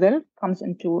 minoxidil, comes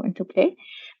into play.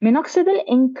 Minoxidil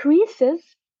increases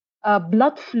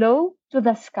blood flow to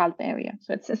the scalp area.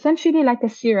 So it's essentially like a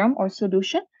serum or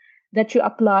solution that you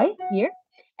apply here,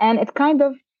 and it kind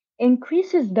of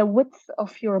increases the width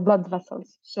of your blood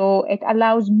vessels. So it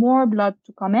allows more blood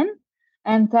to come in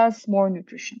and thus more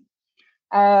nutrition.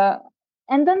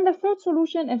 And then the third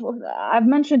solution, if I've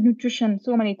mentioned nutrition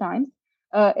so many times,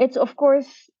 it's of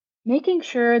course making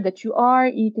sure that you are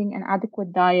eating an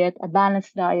adequate diet, a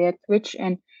balanced diet, rich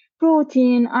in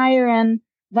protein, iron,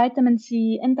 vitamin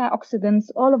C, antioxidants,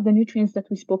 all of the nutrients that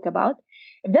we spoke about.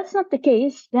 If that's not the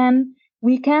case, then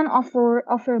we can offer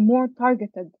more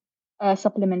targeted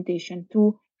supplementation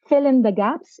to fill in the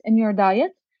gaps in your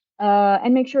diet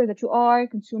and make sure that you are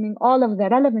consuming all of the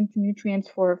relevant nutrients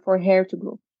for hair to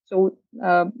grow. So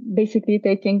basically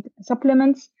taking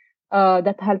supplements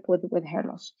that help with hair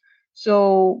loss.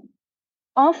 So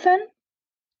often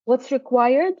what's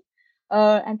required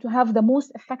and to have the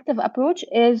most effective approach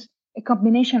is a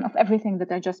combination of everything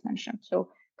that I just mentioned. So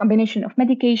combination of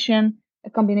medication, a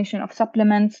combination of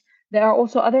supplements. There are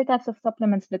also other types of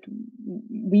supplements that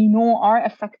we know are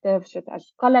effective, such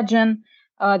as collagen,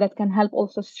 that can help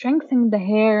also strengthen the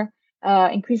hair,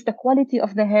 increase the quality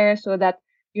of the hair so that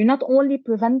you're not only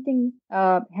preventing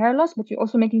hair loss, but you're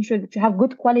also making sure that you have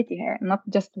good quality hair, not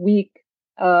just weak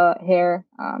hair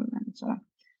and so on.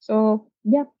 So,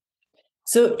 yeah.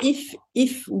 So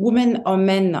if women or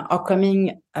men are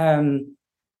coming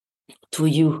to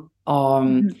you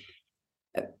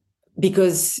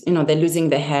because they're losing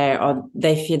their hair or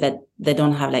they feel that they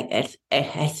don't have like a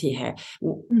healthy hair,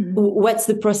 what's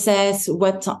the process?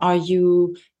 What are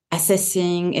you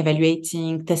assessing,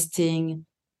 evaluating, testing?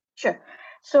 Sure.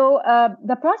 So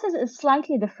the process is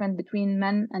slightly different between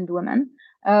men and women.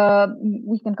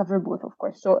 We can cover both, of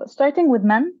course. So starting with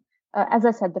men, as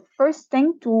I said, the first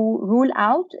thing to rule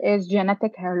out is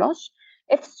genetic hair loss.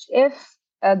 If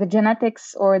the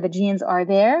genetics or the genes are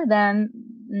there, then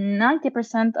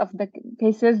 90% of the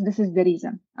cases, this is the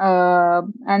reason.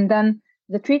 And then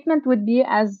the treatment would be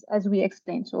as we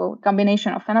explained. So a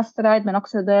combination of finasteride,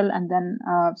 minoxidil, and then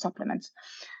supplements.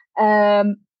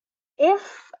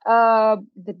 If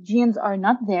the genes are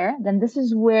not there, then this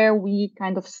is where we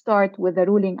kind of start with the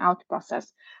ruling out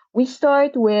process. We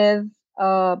start with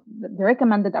the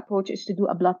recommended approach is to do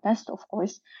a blood test, of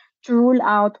course, to rule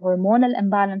out hormonal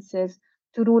imbalances,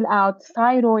 to rule out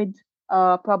thyroid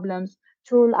problems,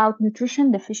 to rule out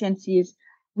nutrition deficiencies.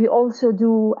 We also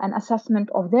do an assessment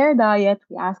of their diet.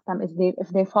 We ask them if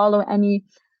they follow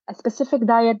a specific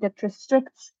diet that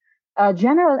restricts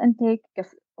general intake.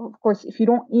 Of course, if you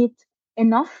don't eat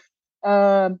enough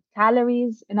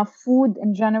calories, enough food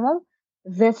in general,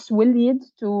 this will lead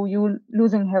to you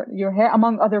losing your hair,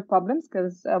 among other problems,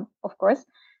 because of course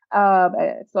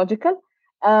it's logical.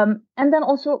 And then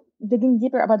also digging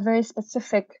deeper about very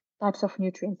specific types of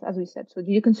nutrients, as we said. So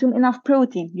do you consume enough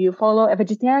protein? Do you follow a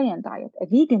vegetarian diet, a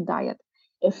vegan diet?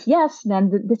 If yes,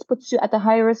 then this puts you at a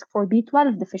high risk for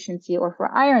B12 deficiency or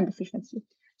for iron deficiency.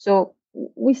 So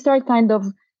we start kind of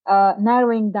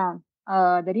narrowing down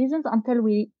the reasons until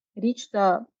we reach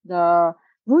the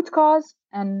root cause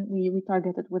and we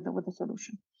target it with the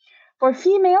solution. For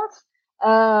females,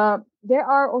 there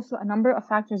are also a number of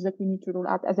factors that we need to rule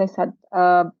out. As I said,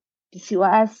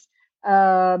 PCOS,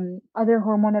 other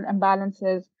hormonal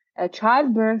imbalances,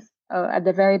 childbirth at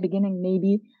the very beginning,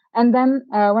 maybe. And then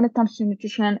when it comes to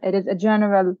nutrition, it is a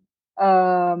general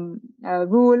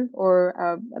rule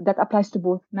or that applies to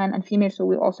both men and females. So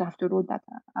we also have to rule that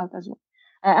out as well.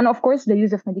 And of course, the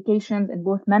use of medications in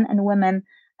both men and women,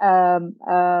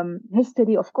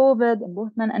 history of COVID in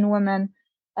both men and women,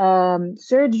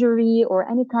 surgery or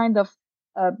any kind of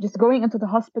just going into the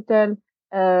hospital,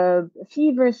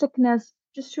 fever, sickness,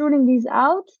 just ruling these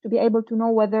out to be able to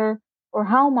know whether or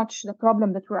how much the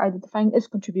problem that we're identifying is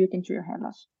contributing to your hair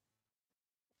loss.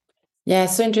 Yeah,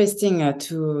 so interesting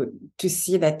to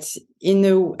see that,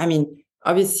 I mean,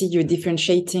 obviously you're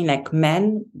differentiating like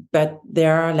men, but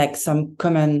there are like some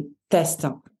common tests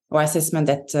or assessment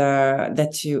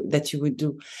that you would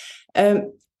do.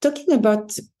 Talking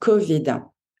about COVID,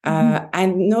 I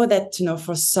know that,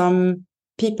 for some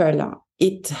people,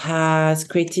 it has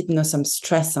created, some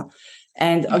stress.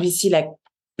 And obviously, like,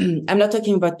 I'm not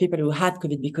talking about people who had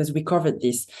COVID because we covered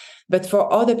this, but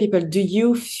for other people, do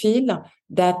you feel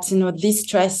that, this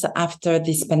stress after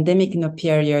this pandemic,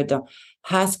 period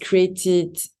has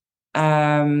created,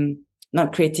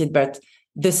 not created, but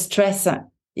the stress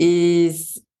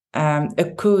is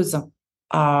a cause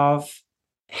of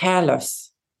hair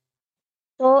loss?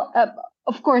 So,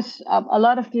 of course, a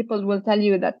lot of people will tell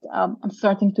you that I'm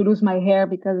starting to lose my hair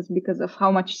because of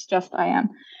how much stressed I am.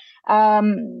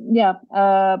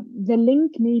 The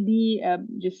link may be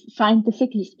just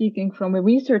scientifically speaking, from a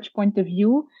research point of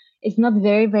view, is not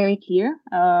very, very clear,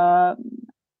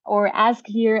 or as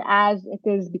clear as it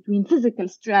is between physical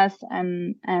stress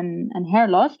and hair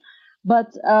loss.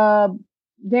 But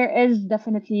there is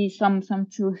definitely some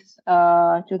truth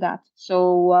to that.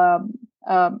 So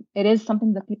it is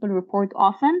something that people report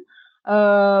often.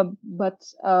 But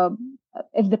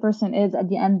if the person is at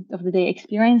the end of the day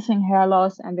experiencing hair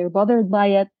loss and they're bothered by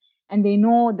it, and they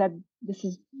know that this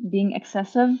is being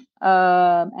excessive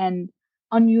and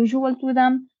unusual to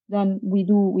them, then we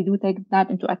do take that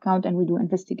into account and we do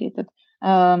investigate it.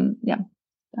 To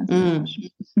answer your question.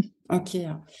 Okay.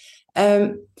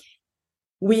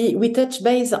 We touch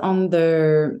base on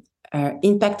the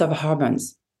impact of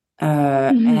hormones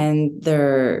and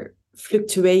the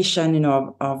fluctuation,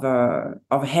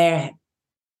 of hair.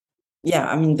 Yeah,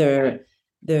 I mean the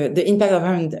impact of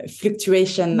hormone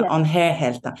fluctuation on hair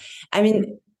health. I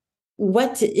mean,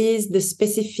 what is the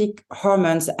specific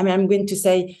hormones? I mean, I'm going to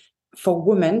say for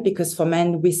women, because for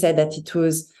men we said that it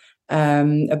was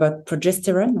about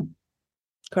progesterone.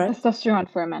 Correct? Testosterone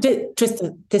for men.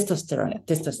 Testosterone. Yeah.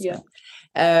 Testosterone.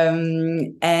 Yeah.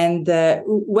 And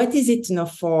what is it,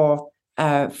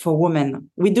 for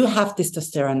women? We do have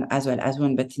testosterone as well as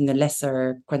women, but in a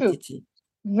lesser quantity. True.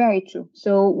 Very true.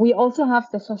 So we also have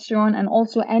testosterone, and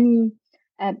also any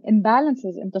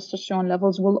imbalances in testosterone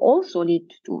levels will also lead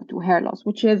to hair loss,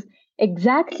 which is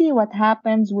exactly what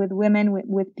happens with women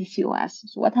with PCOS.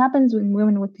 So what happens with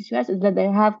women with PCOS is that they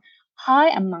have high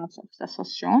amounts of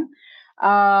testosterone,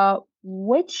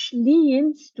 which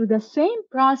leads to the same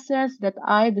process that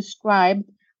I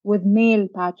described with male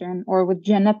pattern or with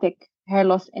genetic hair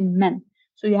loss in men.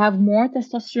 So you have more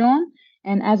testosterone,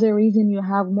 and as a reason, you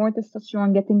have more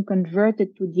testosterone getting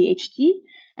converted to DHT,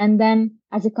 and then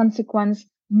as a consequence,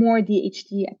 more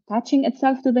DHT attaching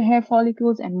itself to the hair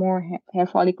follicles and more hair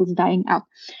follicles dying out.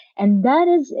 And that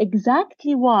is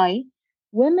exactly why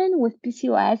women with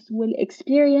PCOS will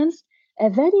experience a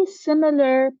very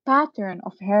similar pattern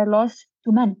of hair loss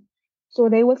to men. So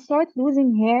they will start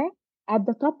losing hair at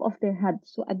the top of their head,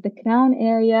 so at the crown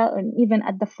area and even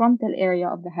at the frontal area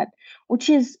of the head, which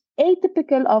is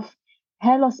atypical of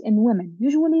hair loss in women.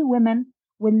 Usually women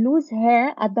will lose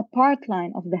hair at the part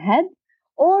line of the head,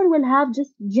 or will have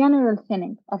just general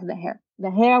thinning of the hair. The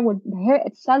hair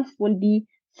itself will be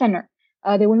thinner.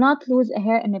 They will not lose a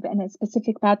hair in a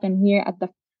specific pattern here at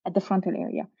the frontal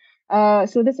area.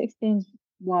 So this explains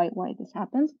why this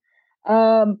happens.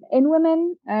 In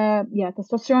women,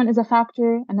 testosterone is a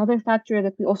factor. Another factor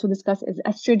that we also discuss is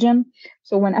estrogen.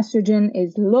 So when estrogen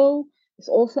is low, this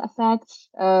also affects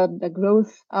the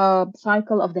growth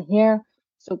cycle of the hair,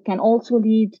 so can also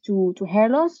lead to hair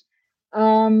loss.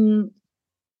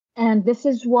 And this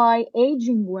is why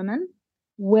aging women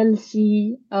will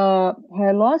see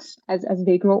hair loss as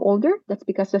they grow older. That's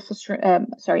because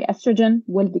estrogen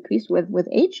will decrease with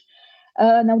age.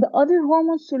 Now, the other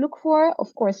hormones to look for,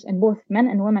 of course, in both men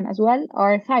and women as well,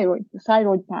 are the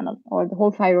thyroid panel, or the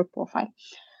whole thyroid profile.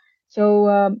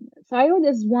 So thyroid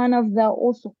is one of the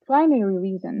also primary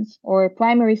reasons or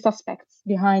primary suspects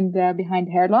behind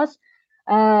hair loss.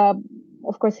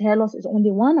 Of course, hair loss is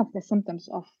only one of the symptoms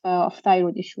of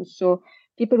thyroid issues. So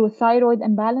people with thyroid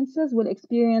imbalances will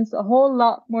experience a whole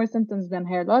lot more symptoms than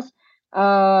hair loss.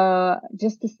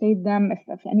 Just to state them,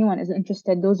 if anyone is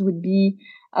interested, those would be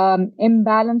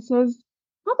imbalances,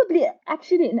 probably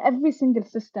actually in every single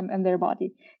system in their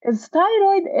body. Because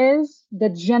thyroid is the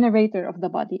generator of the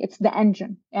body, it's the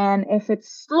engine. And if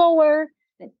it's slower,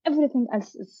 then everything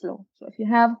else is slow. So if you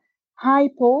have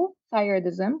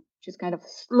hypothyroidism, which is kind of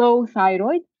slow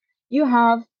thyroid, you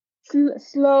have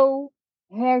slow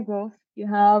hair growth, you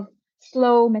have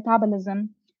slow metabolism,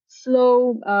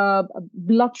 slow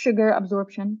blood sugar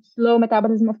absorption, slow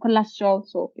metabolism of cholesterol.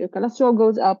 So your cholesterol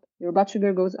goes up, your blood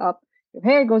sugar goes up, your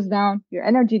hair goes down, your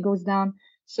energy goes down.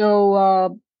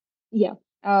 So yeah,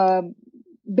 uh,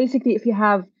 basically, if you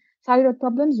have thyroid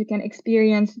problems, you can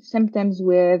experience symptoms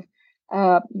with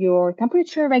your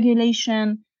temperature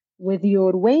regulation, with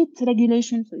your weight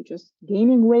regulation. So you're just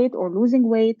gaining weight or losing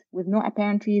weight with no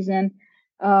apparent reason.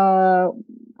 Uh,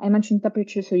 I mentioned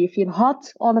temperature, so you feel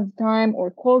hot all of the time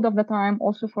or cold all the time,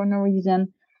 also for no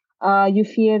reason. You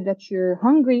feel that you're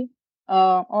hungry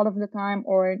all of the time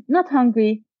or not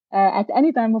hungry at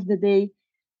any time of the day,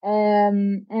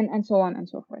 and so on and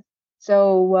so forth.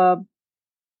 So,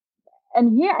 and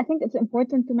here I think it's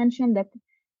important to mention that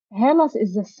hair loss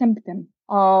is a symptom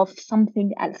of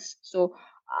something else. So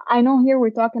I know here we're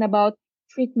talking about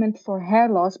treatment for hair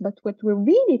loss, but what we're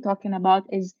really talking about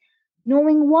is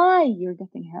knowing why you're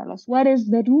getting hair loss. What is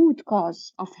the root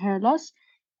cause of hair loss?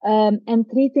 And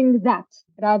treating that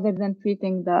rather than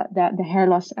treating the hair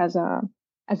loss as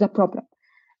a problem.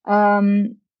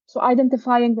 So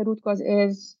identifying the root cause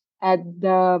is at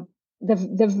the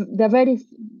very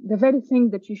thing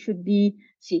that you should be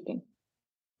seeking.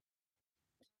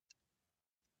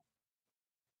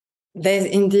 There's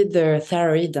indeed the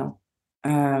thyroid.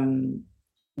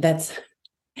 That's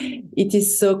it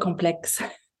is so complex.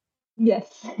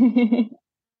 Yes.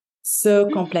 So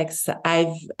complex.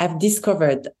 I've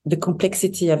discovered the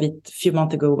complexity of it a few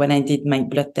months ago when I did my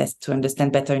blood test to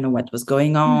understand better, what was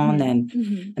going on, and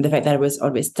the fact that I was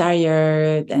always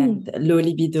tired and low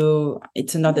libido.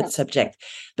 It's another subject.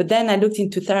 But then I looked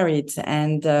into thyroid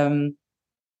and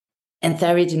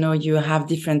thyroid, you have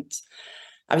different.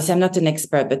 Obviously, I'm not an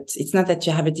expert, but it's not that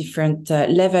you have a different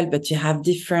level, but you have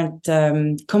different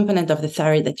component of the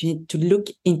thyroid that you need to look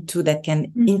into that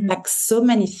can impact so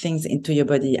many things into your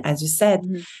body. As you said,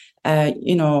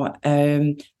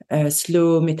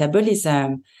 slow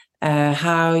metabolism,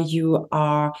 how you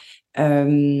are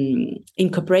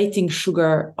incorporating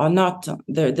sugar or not,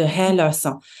 the hair loss.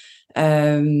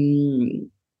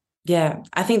 Yeah,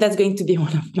 I think that's going to be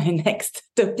one of my next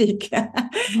topic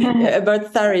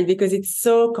about thyroid because it's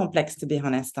so complex, to be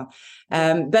honest.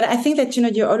 But I think that,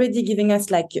 you're already giving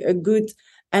us like a good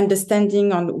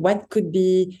understanding on what could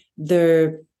be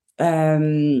the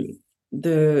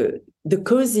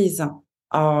causes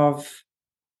of,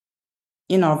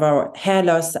 of our hair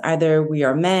loss, either we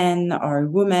are men or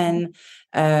women.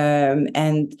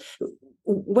 And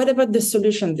what about the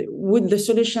solution? Would the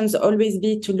solutions always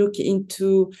be to look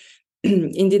into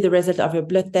indeed the result of your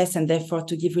blood test and therefore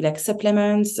to give you like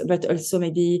supplements, but also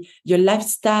maybe your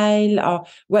lifestyle, or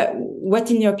what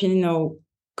in your opinion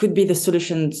could be the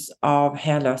solutions of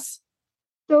hair loss?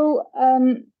 So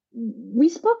we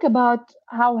spoke about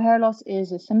how hair loss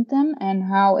is a symptom and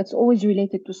how it's always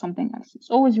related to something else.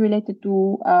 It's always related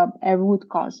to a root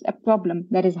cause, a problem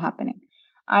that is happening,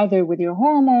 either with your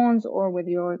hormones or with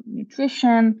your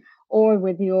nutrition or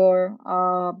with your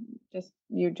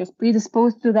you're just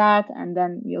predisposed to that, and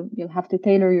then you'll have to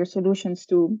tailor your solutions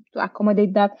to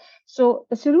accommodate that. So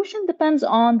the solution depends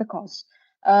on the cause,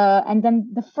 and then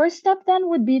the first step then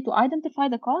would be to identify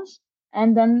the cause,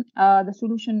 and then the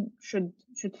solution should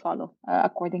follow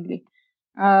accordingly.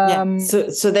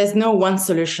 So there's no one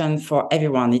solution for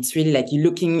everyone. It's really like you're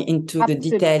looking into the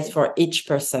details for each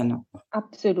person.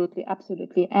 Absolutely.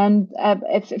 And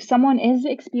if someone is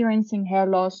experiencing hair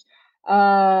loss,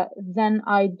 then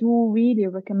I do really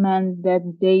recommend that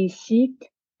they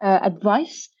seek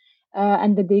advice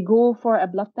and that they go for a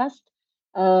blood test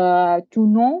to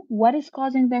know what is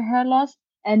causing their hair loss,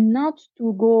 and not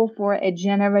to go for a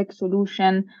generic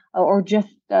solution or just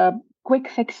quick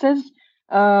fixes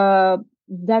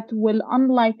that will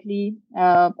unlikely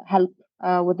help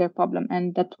with their problem,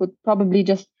 and that would probably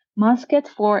just mask it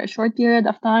for a short period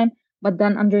of time, but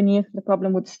then underneath the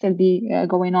problem would still be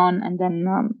going on, and then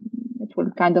it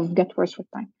will kind of get worse with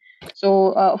time.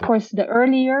 So of course, the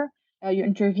earlier you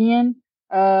intervene,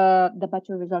 the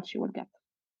better results you will get.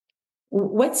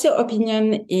 What's your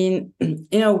opinion in,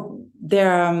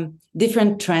 there are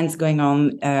different trends going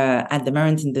on at the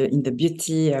moment in the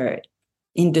beauty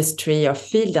industry or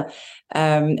field,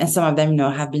 and some of them,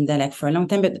 have been there like for a long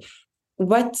time. But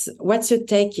what's your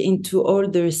take into all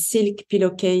the silk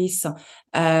pillowcase,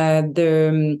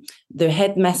 the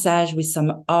head massage with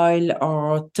some oil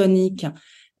or tonic?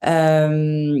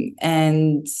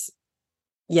 And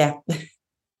yeah.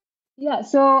 Yeah.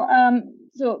 So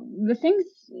the things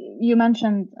you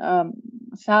mentioned,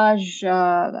 massage,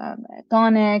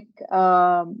 tonic,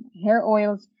 hair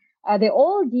oils, they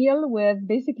all deal with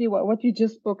basically what we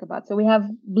just spoke about. So we have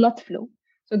blood flow.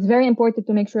 So it's very important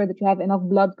to make sure that you have enough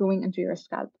blood going into your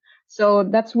scalp. So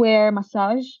that's where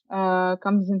massage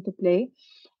comes into play,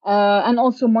 and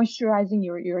also moisturizing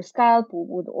your scalp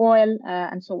with oil,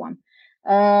 and so on.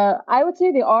 I would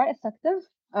say they are effective,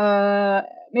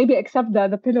 maybe except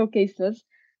the pillowcases.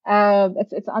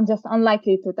 It's just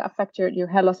unlikely to affect your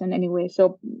hair loss in any way.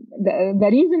 So the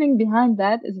reasoning behind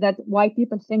that is that why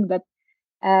people think that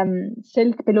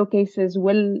silk pillowcases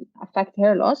will affect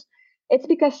hair loss. It's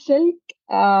because silk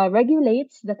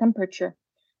regulates the temperature,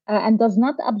 and does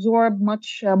not absorb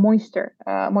much moisture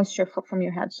from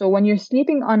your head. So when you're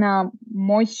sleeping on a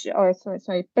moisture, or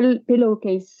sorry,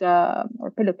 pillowcase,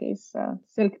 or pillowcase,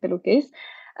 silk pillowcase,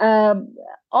 um,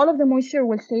 all of the moisture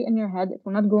will stay in your head. It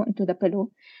will not go into the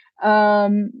pillow.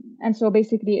 And so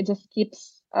basically, it just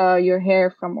keeps your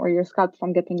hair from, or your scalp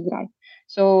from, getting dry.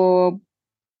 So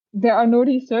there are no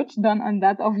research done on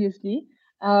that, obviously.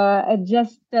 It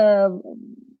just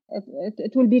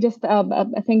it will be just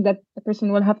I think that the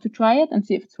person will have to try it and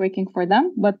see if it's working for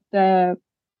them, but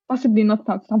possibly not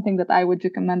something that I would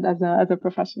recommend as a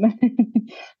professional.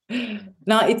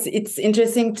 No, it's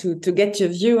interesting to get your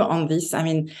view on this. I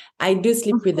mean, I do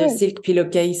sleep Of with a course. silk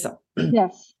pillowcase.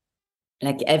 Yes.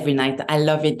 Like every night. I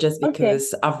love it just Okay.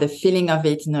 because of the feeling of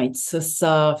it. You know, it's so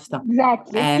soft,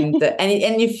 Exactly.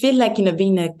 and you feel like, you know,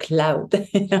 being a cloud,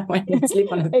 you know, when you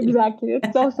sleep on a pillow. Exactly.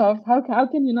 It's so soft. How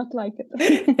can you not like it?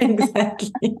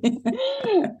 Exactly.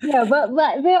 Yeah, but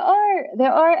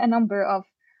there are a number of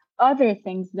other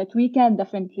things that we can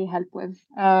definitely help with.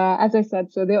 As I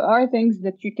said, so there are things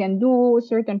that you can do,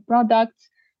 certain products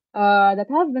that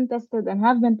have been tested and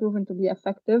have been proven to be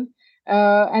effective,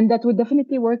 and that would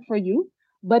definitely work for you.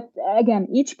 But again,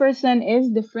 each person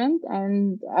is different,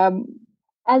 and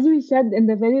as we said in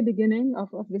the very beginning of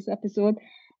this episode,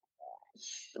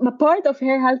 a part of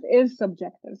hair health is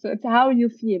subjective. So it's how you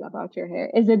feel about your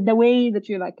hair. Is it the way that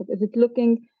you like it? Is it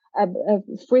looking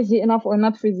frizzy enough or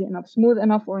not frizzy enough, smooth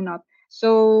enough or not?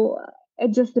 So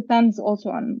it just depends also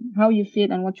on how you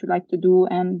feel and what you like to do.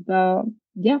 And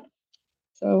yeah,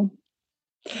 so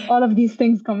all of these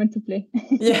things come into play.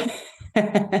 Yeah.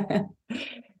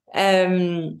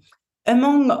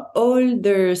 Among all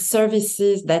the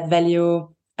services that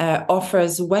Valeo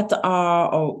offers, what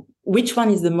are, or which one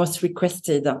is the most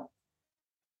requested?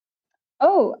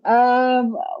 Oh,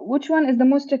 which one is the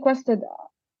most requested?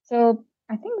 So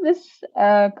I think this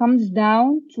comes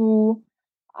down to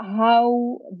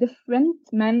how different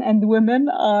men and women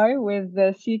are with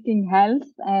seeking health,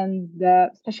 and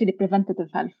especially preventative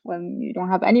health, when you don't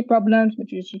have any problems, but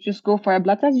you should just go for a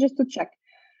blood test just to check.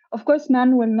 Of course,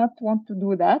 men will not want to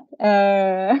do that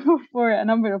for a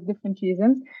number of different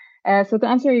reasons. So to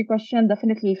answer your question,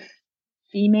 definitely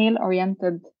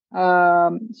female-oriented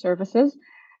services.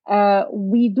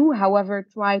 We do, however,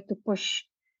 try to push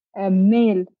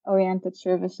male-oriented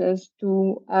services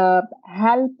to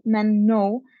help men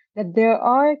know that there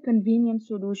are convenient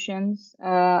solutions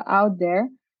out there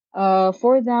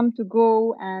for them to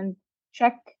go and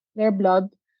check their blood,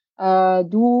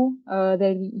 do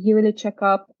their yearly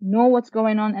checkup, know what's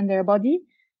going on in their body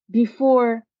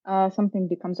before something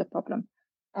becomes a problem.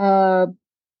 Uh,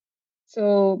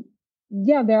 so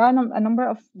yeah, there are a number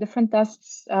of different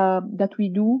tests that we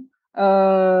do.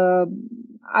 Uh,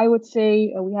 I would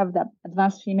say we have the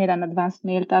advanced female and advanced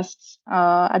male tests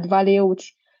at Valeo,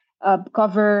 which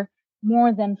cover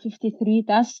more than 53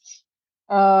 tests,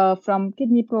 from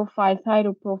kidney profile,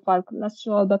 thyroid profile,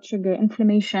 cholesterol, blood sugar,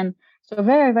 inflammation. So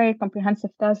very, very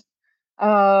comprehensive test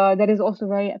that is also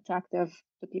very attractive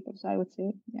to people. So I would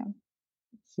say, yeah.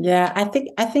 Yeah, I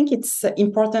think it's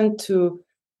important to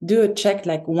do a check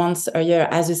like once a year.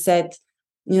 As you said,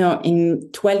 you know, in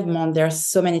 12 months, there are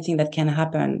so many things that can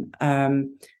happen,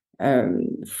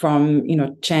 from, you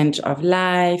know, change of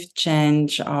life,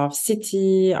 change of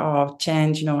city, or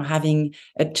change, you know, having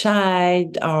a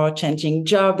child, or changing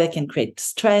job that can create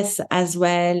stress as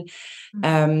well.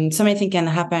 So many things can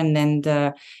happen. And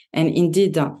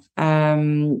indeed,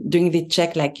 doing the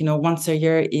check, like, you know, once a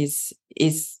year is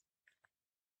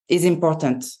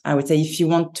important, I would say, if you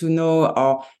want to know,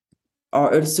 or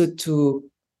also to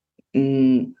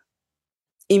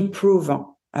improve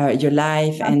your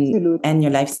life and Absolutely.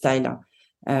 your lifestyle.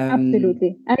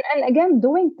 Absolutely. And again,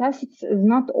 doing tests is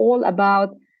not all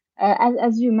about,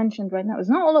 as you mentioned right now, it's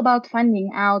not all about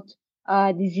finding out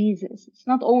diseases. It's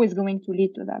not always going to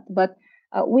lead to that. But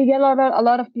We get a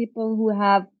lot of people who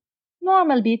have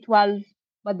normal B12,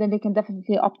 but then they can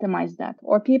definitely optimize that.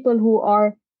 Or people who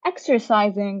are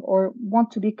exercising or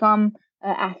want to become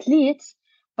athletes,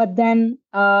 but then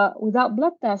without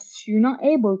blood tests, you're not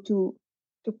able to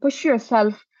push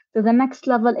yourself to the next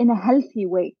level in a healthy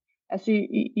way. So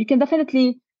you can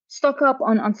definitely stock up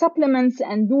on supplements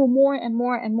and do more and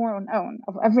more and more on own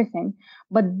of everything.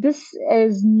 But this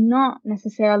is not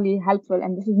necessarily helpful,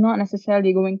 and this is not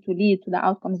necessarily going to lead to the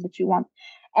outcomes that you want.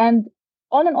 And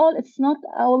all in all, it's not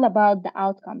all about the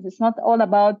outcomes. It's not all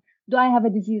about, do I have a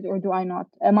disease or do I not?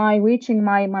 Am I reaching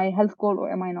my health goal or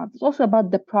am I not? It's also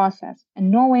about the process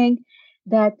and knowing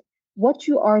that what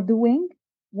you are doing,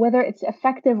 whether it's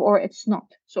effective or it's not.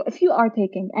 So if you are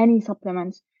taking any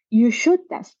supplements, you should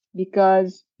test,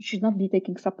 because you should not be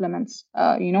taking supplements,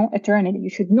 eternally. You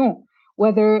should know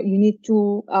whether you need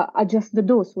to adjust the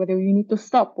dose, whether you need to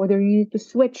stop, whether you need to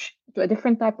switch to a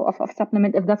different type of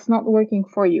supplement if that's not working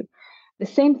for you. The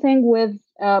same thing with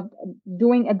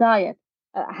doing a diet.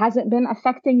 Has it been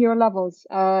affecting your levels?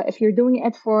 If you're doing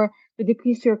it for to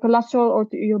decrease your cholesterol or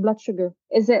to your blood sugar,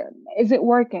 is it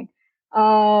working?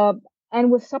 Uh,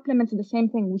 and with supplements, the same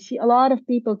thing. We see a lot of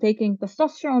people taking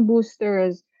testosterone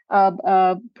boosters,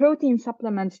 protein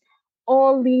supplements,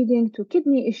 all leading to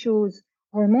kidney issues,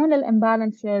 hormonal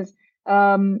imbalances,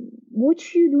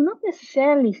 which you do not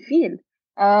necessarily feel.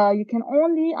 You can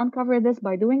only uncover this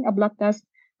by doing a blood test,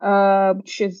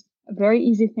 which is a very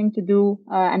easy thing to do,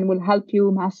 and will help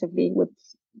you massively with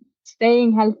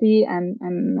staying healthy, and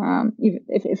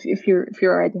if you're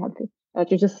already healthy,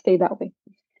 to just stay that way.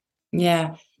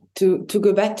 Yeah. To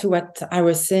go back to what I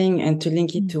was saying and to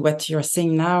link it to what you're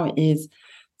saying now is,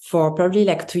 for probably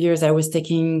like 2 years, I was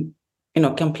taking,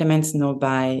 complements,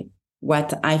 by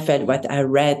what I felt, what I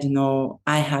read,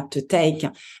 I had to take,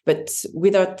 but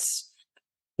without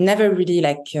never really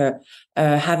like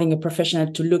having a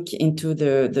professional to look into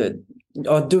the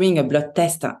or doing a blood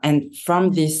test, and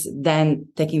from this then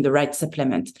taking the right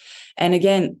supplement. And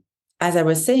again, as I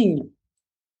was saying,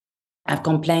 I've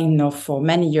complained for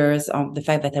many years of the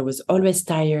fact that I was always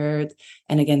tired,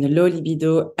 and again, a low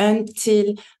libido,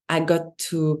 until I got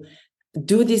to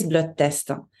do this blood test,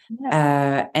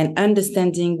 and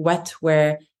understanding what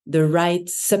were the right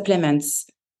supplements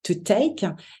to take.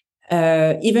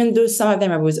 Even though some of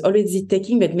them I was already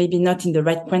taking, but maybe not in the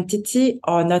right quantity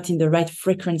or not in the right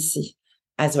frequency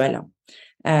as well.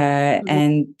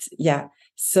 And yeah,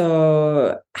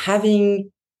 so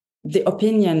having the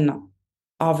opinion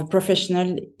of a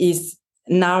professional is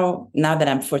now that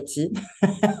I'm 40,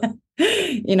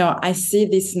 I see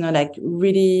this, like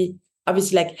really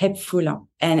obviously like helpful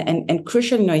and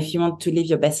crucial, if you want to live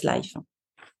your best life.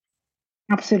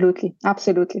 Absolutely.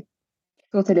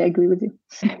 Totally agree with you.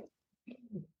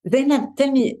 Then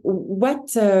tell me, what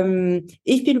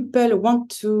if people want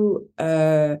to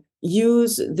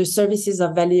use the services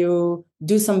of Valeo,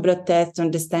 do some blood tests to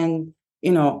understand,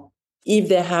 if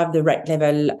they have the right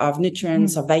level of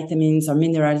nutrients or vitamins or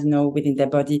minerals, within their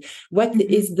body, what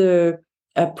is the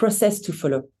process to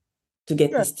follow to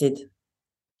get tested?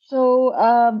 So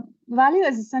Valeo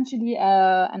is essentially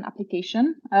an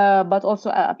application, but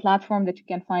also a platform that you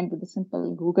can find with a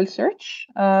simple Google search.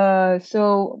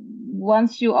 So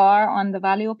once you are on the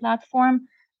Valeo platform,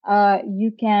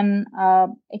 you can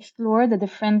explore the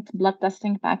different blood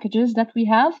testing packages that we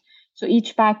have. So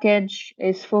each package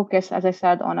is focused, as I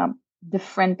said, on a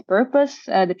different purpose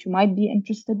that you might be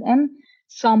interested in.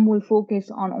 Some will focus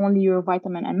on only your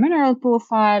vitamin and mineral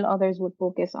profile. Others will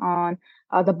focus on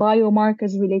the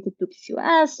biomarkers related to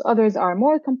PCOS. Others are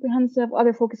more comprehensive.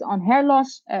 Others focus on hair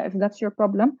loss, if that's your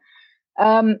problem.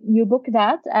 You book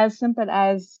that as simple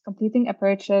as completing a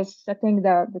purchase, setting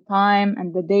the time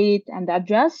and the date and the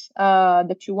address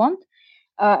that you want.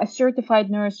 A certified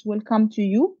nurse will come to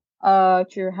you,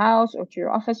 to your house or to your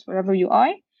office, wherever you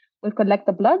are, will collect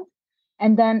the blood.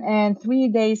 And then in 3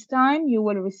 days' time, you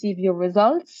will receive your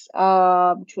results,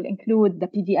 which will include the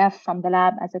PDF from the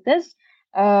lab as it is.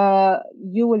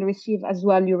 You will receive as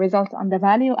well your results on the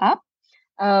Valeo app,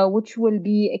 which will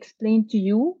be explained to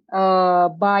you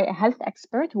by a health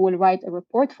expert who will write a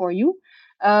report for you.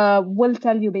 Will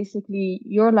tell you basically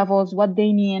your levels, what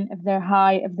they mean, if they're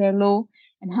high, if they're low,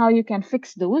 and how you can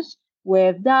fix those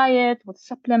with diet, with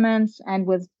supplements, and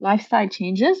with lifestyle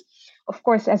changes. Of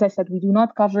course, as I said, we do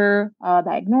not cover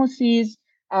diagnoses.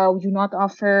 We do not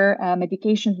offer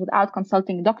medications without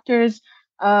consulting doctors,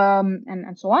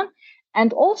 and so on.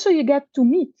 And also, you get to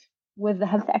meet with the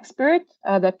health expert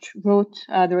that wrote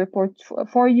the report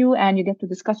for you, and you get to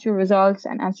discuss your results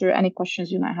and answer any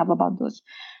questions you might have about those.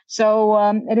 So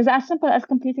it is as simple as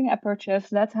completing a purchase.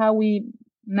 That's how we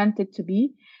meant it to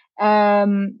be.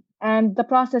 And the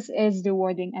process is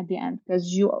rewarding at the end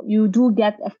because you do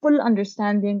get a full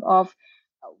understanding of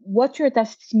what your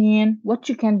tests mean, what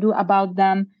you can do about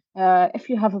them, if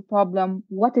you have a problem,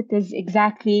 what it is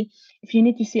exactly, if you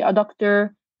need to see a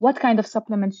doctor, what kind of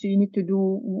supplements you need to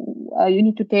you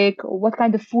need to take, what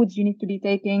kind of foods you need to be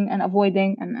taking and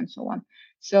avoiding, and so on.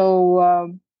 So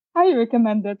I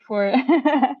recommend it for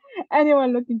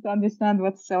anyone looking to understand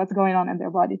what's going on in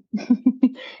their body.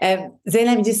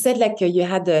 Zainab, you said like you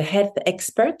had a health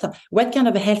expert. What kind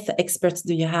of health experts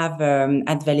do you have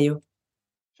at Valeo?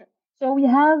 So we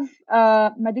have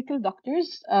medical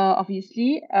doctors,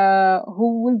 obviously,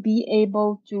 who will be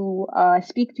able to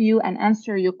speak to you and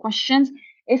answer your questions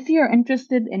if you're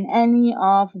interested in any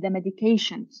of the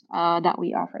medications that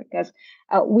we offer. Because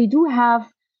we do have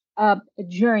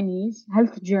journeys,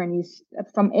 health journeys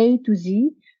from A to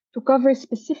Z to cover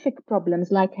specific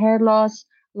problems like hair loss,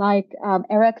 like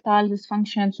erectile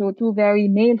dysfunction. So two very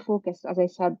male focused, as I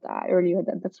said earlier,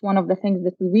 that's one of the things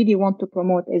that we really want to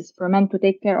promote is for men to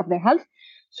take care of their health.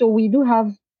 So we do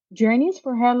have journeys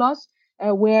for hair loss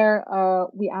where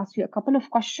we ask you a couple of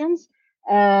questions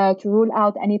to rule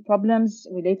out any problems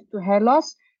related to hair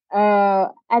loss.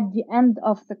 At the end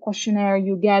of the questionnaire,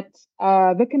 you get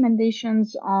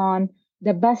recommendations on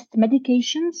the best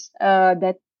medications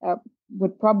that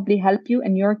would probably help you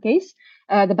in your case,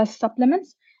 the best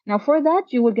supplements. Now, for that,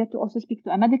 you will get to also speak to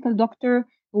a medical doctor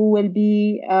who will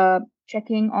be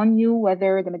checking on you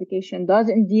whether the medication does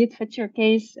indeed fit your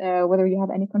case, whether you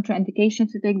have any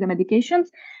contraindications to take the medications.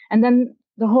 And then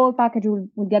the whole package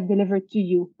will get delivered to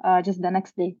you just the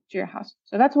next day to your house.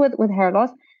 So that's with hair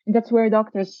loss. And that's where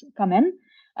doctors come in.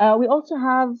 We also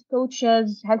have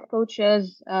coaches, health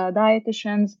coaches,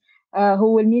 dietitians,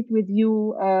 who will meet with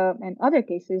you in other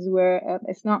cases where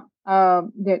it's not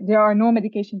there are no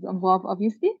medications involved,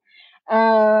 obviously,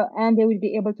 and they will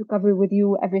be able to cover with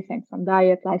you everything from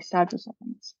diet, lifestyle to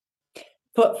supplements.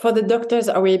 For the doctors,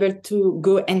 are we able to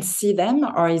go and see them,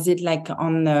 or is it like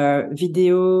on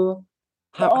video?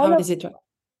 How is it?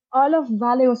 All of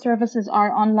Valeo services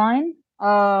are online.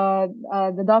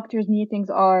 The doctors' meetings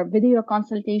are video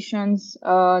consultations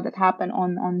that happen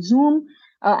on Zoom,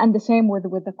 and the same with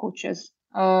the coaches.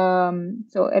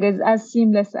 So it is as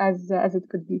seamless as it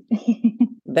could be.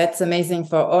 That's amazing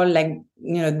for all, like,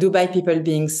 Dubai people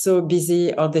being so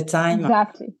busy all the time.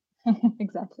 Exactly.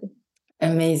 Exactly.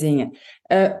 Amazing.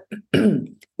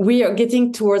 We are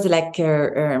getting towards like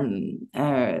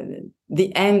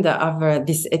the end of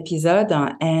this episode,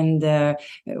 and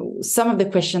some of the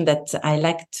questions that I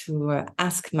like to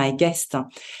ask my guests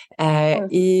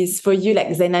is for you,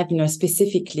 like Zainab,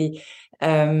 specifically.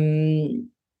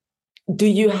 Do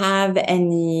you have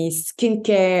any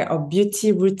skincare or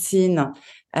beauty routine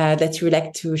that you would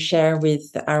like to share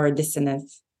with our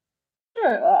listeners?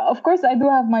 Sure. Of course, I do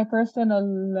have my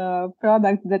personal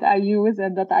product that I use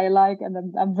and that I like and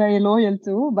that I'm very loyal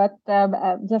to. But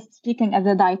just speaking as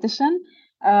a dietitian,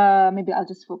 maybe I'll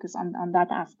just focus on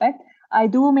that aspect. I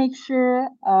do make sure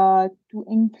to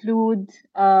include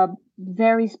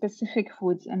very specific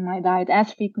foods in my diet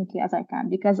as frequently as I can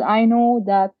because I know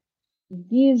that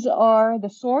these are the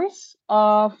source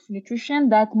of nutrition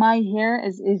that my hair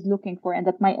is looking for and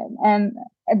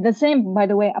the same, by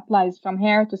the way, applies from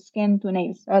hair to skin to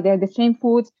nails. They're the same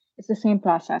foods, it's the same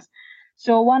process.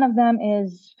 So one of them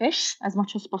is fish as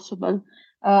much as possible,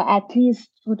 at least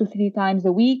 2 to 3 times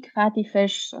a week, fatty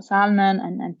fish, so salmon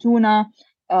and tuna,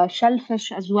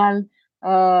 shellfish as well.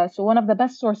 So one of the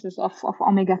best sources of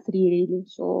omega-3 really.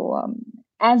 So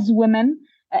as women,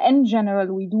 in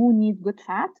general, we do need good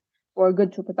fat for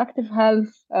good reproductive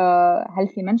health,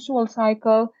 healthy menstrual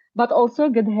cycle, but also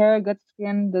good hair, good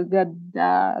skin,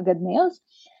 good nails.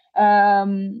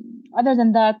 Other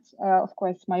than that, of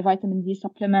course, my vitamin D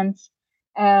supplements.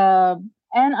 And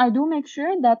I do make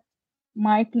sure that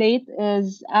my plate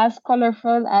is as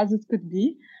colorful as it could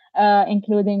be,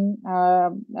 including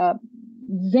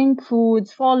zinc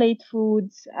foods, folate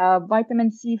foods,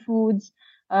 vitamin C foods,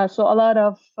 so a lot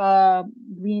of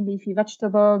green leafy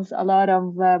vegetables, a lot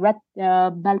of red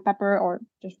bell pepper or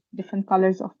just different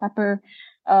colors of pepper.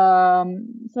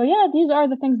 So yeah, these are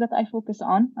the things that I focus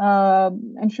on.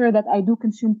 Ensure that I do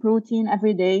consume protein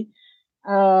every day.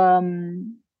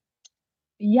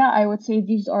 Yeah, I would say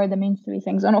these are the main three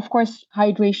things. And of course,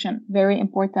 hydration, very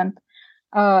important,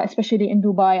 especially in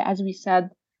Dubai, as we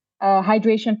said,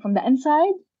 hydration from the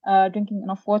inside, drinking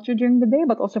enough water during the day,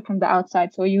 but also from the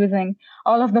outside. So using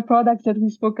all of the products that we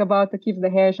spoke about to keep the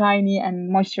hair shiny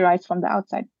and moisturized from the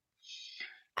outside.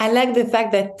 I like the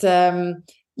fact that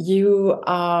you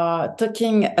are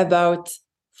talking about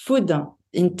food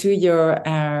into your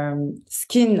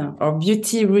skin or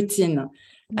beauty routine.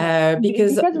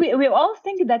 Because we all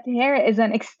think that hair is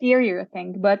an exterior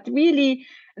thing, but really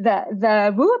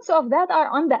the roots of that are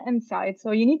on the inside.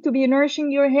 So you need to be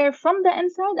nourishing your hair from the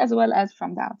inside as well as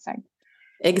from the outside.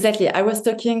 Exactly. I was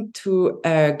talking to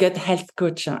a gut health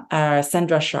coach,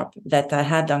 Sandra Sharp, that I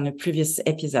had on a previous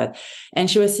episode. And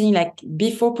she was saying, like,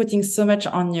 before putting so much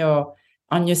on your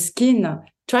skin,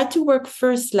 try to work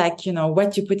first, like,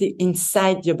 what you put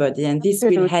inside your body. And this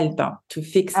will help to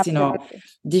fix,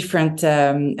 different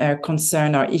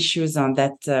concern or issues on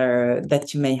that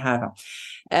you may have.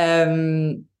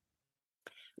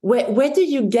 Where do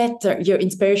you get your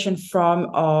inspiration from,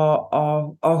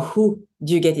 or who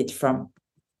do you get it from?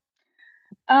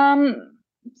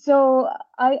 So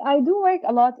I do work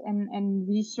a lot in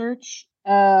research,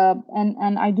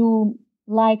 and I do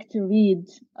like to read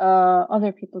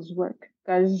other people's work,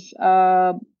 because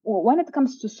when it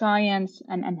comes to science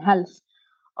and health,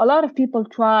 a lot of people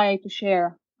try to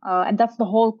share, and that's the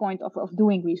whole point of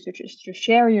doing research, is to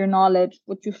share your knowledge,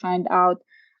 what you find out,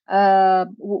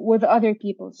 with other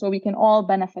people, so we can all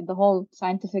benefit, the whole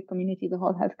scientific community, the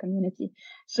whole health community.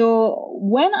 So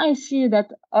when I see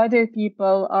that other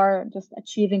people are just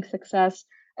achieving success,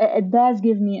 it does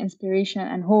give me inspiration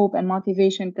and hope and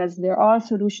motivation, because there are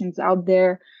solutions out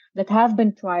there that have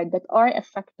been tried, that are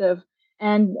effective.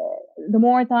 And the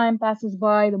more time passes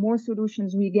by, the more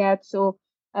solutions we get. So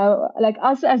like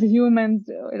us as humans,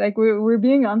 like we're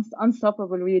being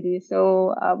unstoppable, really.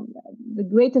 So the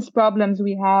greatest problems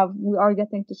we have, we are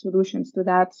getting to solutions to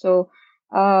that. So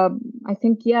I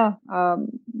think,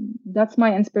 that's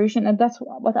my inspiration, and that's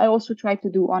what I also try to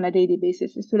do on a daily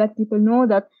basis, is to let people know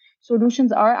that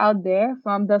solutions are out there,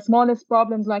 from the smallest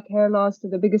problems like hair loss to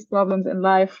the biggest problems in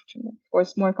life, of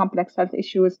course, more complex health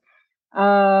issues.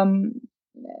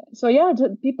 So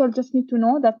people just need to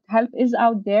know that help is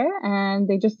out there, and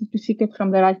they just need to seek it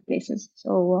from the right places.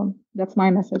 So that's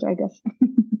my message, I guess.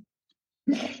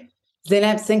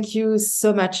 Zainab, thank you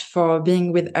so much for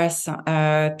being with us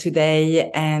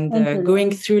today, and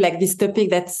going through like this topic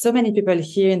that so many people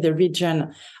here in the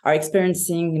region are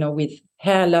experiencing, with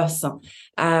hair loss.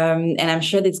 And I'm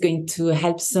sure that's going to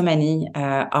help so many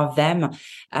of them.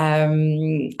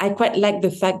 I quite like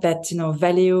the fact that,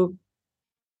 Valeo,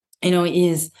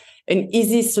 is an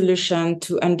easy solution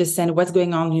to understand what's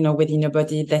going on, within your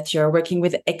body, that you're working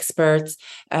with experts,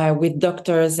 with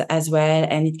doctors as well.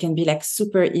 And it can be like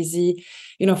super easy,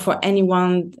 for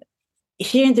anyone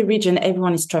here in the region.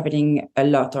 Everyone is traveling a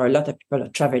lot, or a lot of people are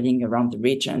traveling around the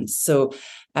region. So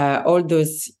all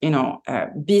those,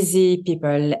 busy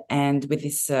people, and with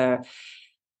this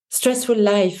stressful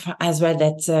life as well,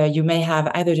 that you may have,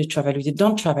 either to travel or you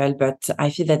don't travel. But I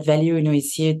feel that Valeo,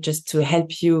 is here just to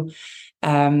help you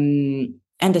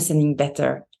understanding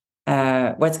better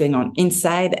what's going on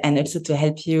inside, and also to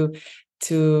help you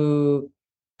to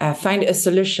find a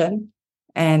solution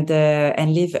and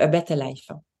live a better life.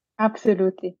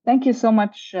 Absolutely. Thank you so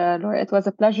much, Laura. It was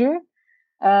a pleasure.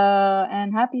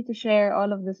 And happy to share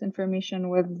all of this information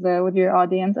with your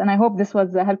audience. And I hope this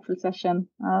was a helpful session.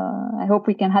 I hope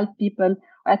we can help people,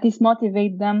 or at least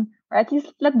motivate them, or at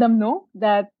least let them know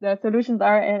that the solutions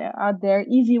are out there,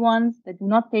 easy ones that do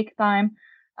not take time.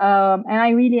 And I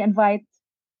really invite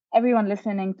everyone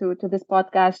listening to this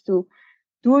podcast to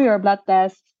do your blood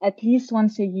test at least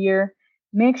once a year.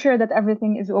 Make sure that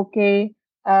everything is okay.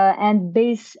 And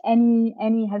base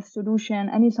any health solution,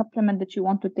 any supplement that you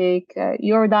want to take,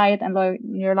 your diet and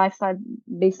your lifestyle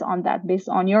based on that, based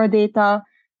on your data,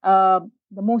 the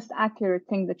most accurate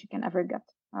thing that you can ever get.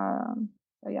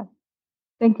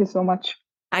 Thank you so much.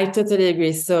 I totally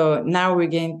agree. So now we're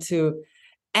going to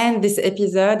end this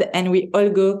episode, and we all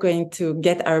going to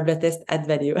get our blood test at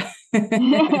Valeo.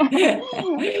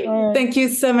 Thank you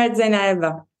so much,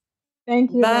 Zainab.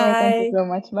 Thank you. Bye. Thank you so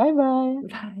much. Bye-bye.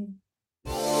 Bye.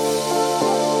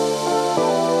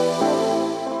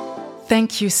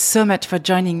 Thank you so much for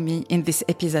joining me in this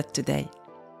episode today.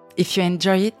 If you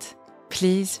enjoy it,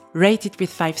 please rate it with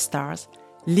 5 stars,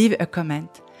 leave a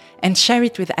comment, and share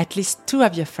it with at least 2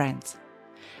 of your friends.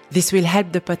 This will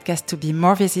help the podcast to be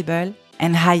more visible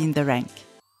and high in the rank.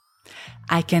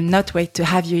 I cannot wait to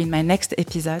have you in my next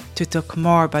episode to talk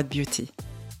more about beauty.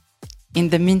 In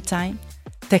the meantime,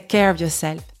 take care of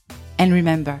yourself, and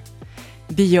remember,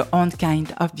 be your own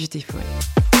kind of beautiful.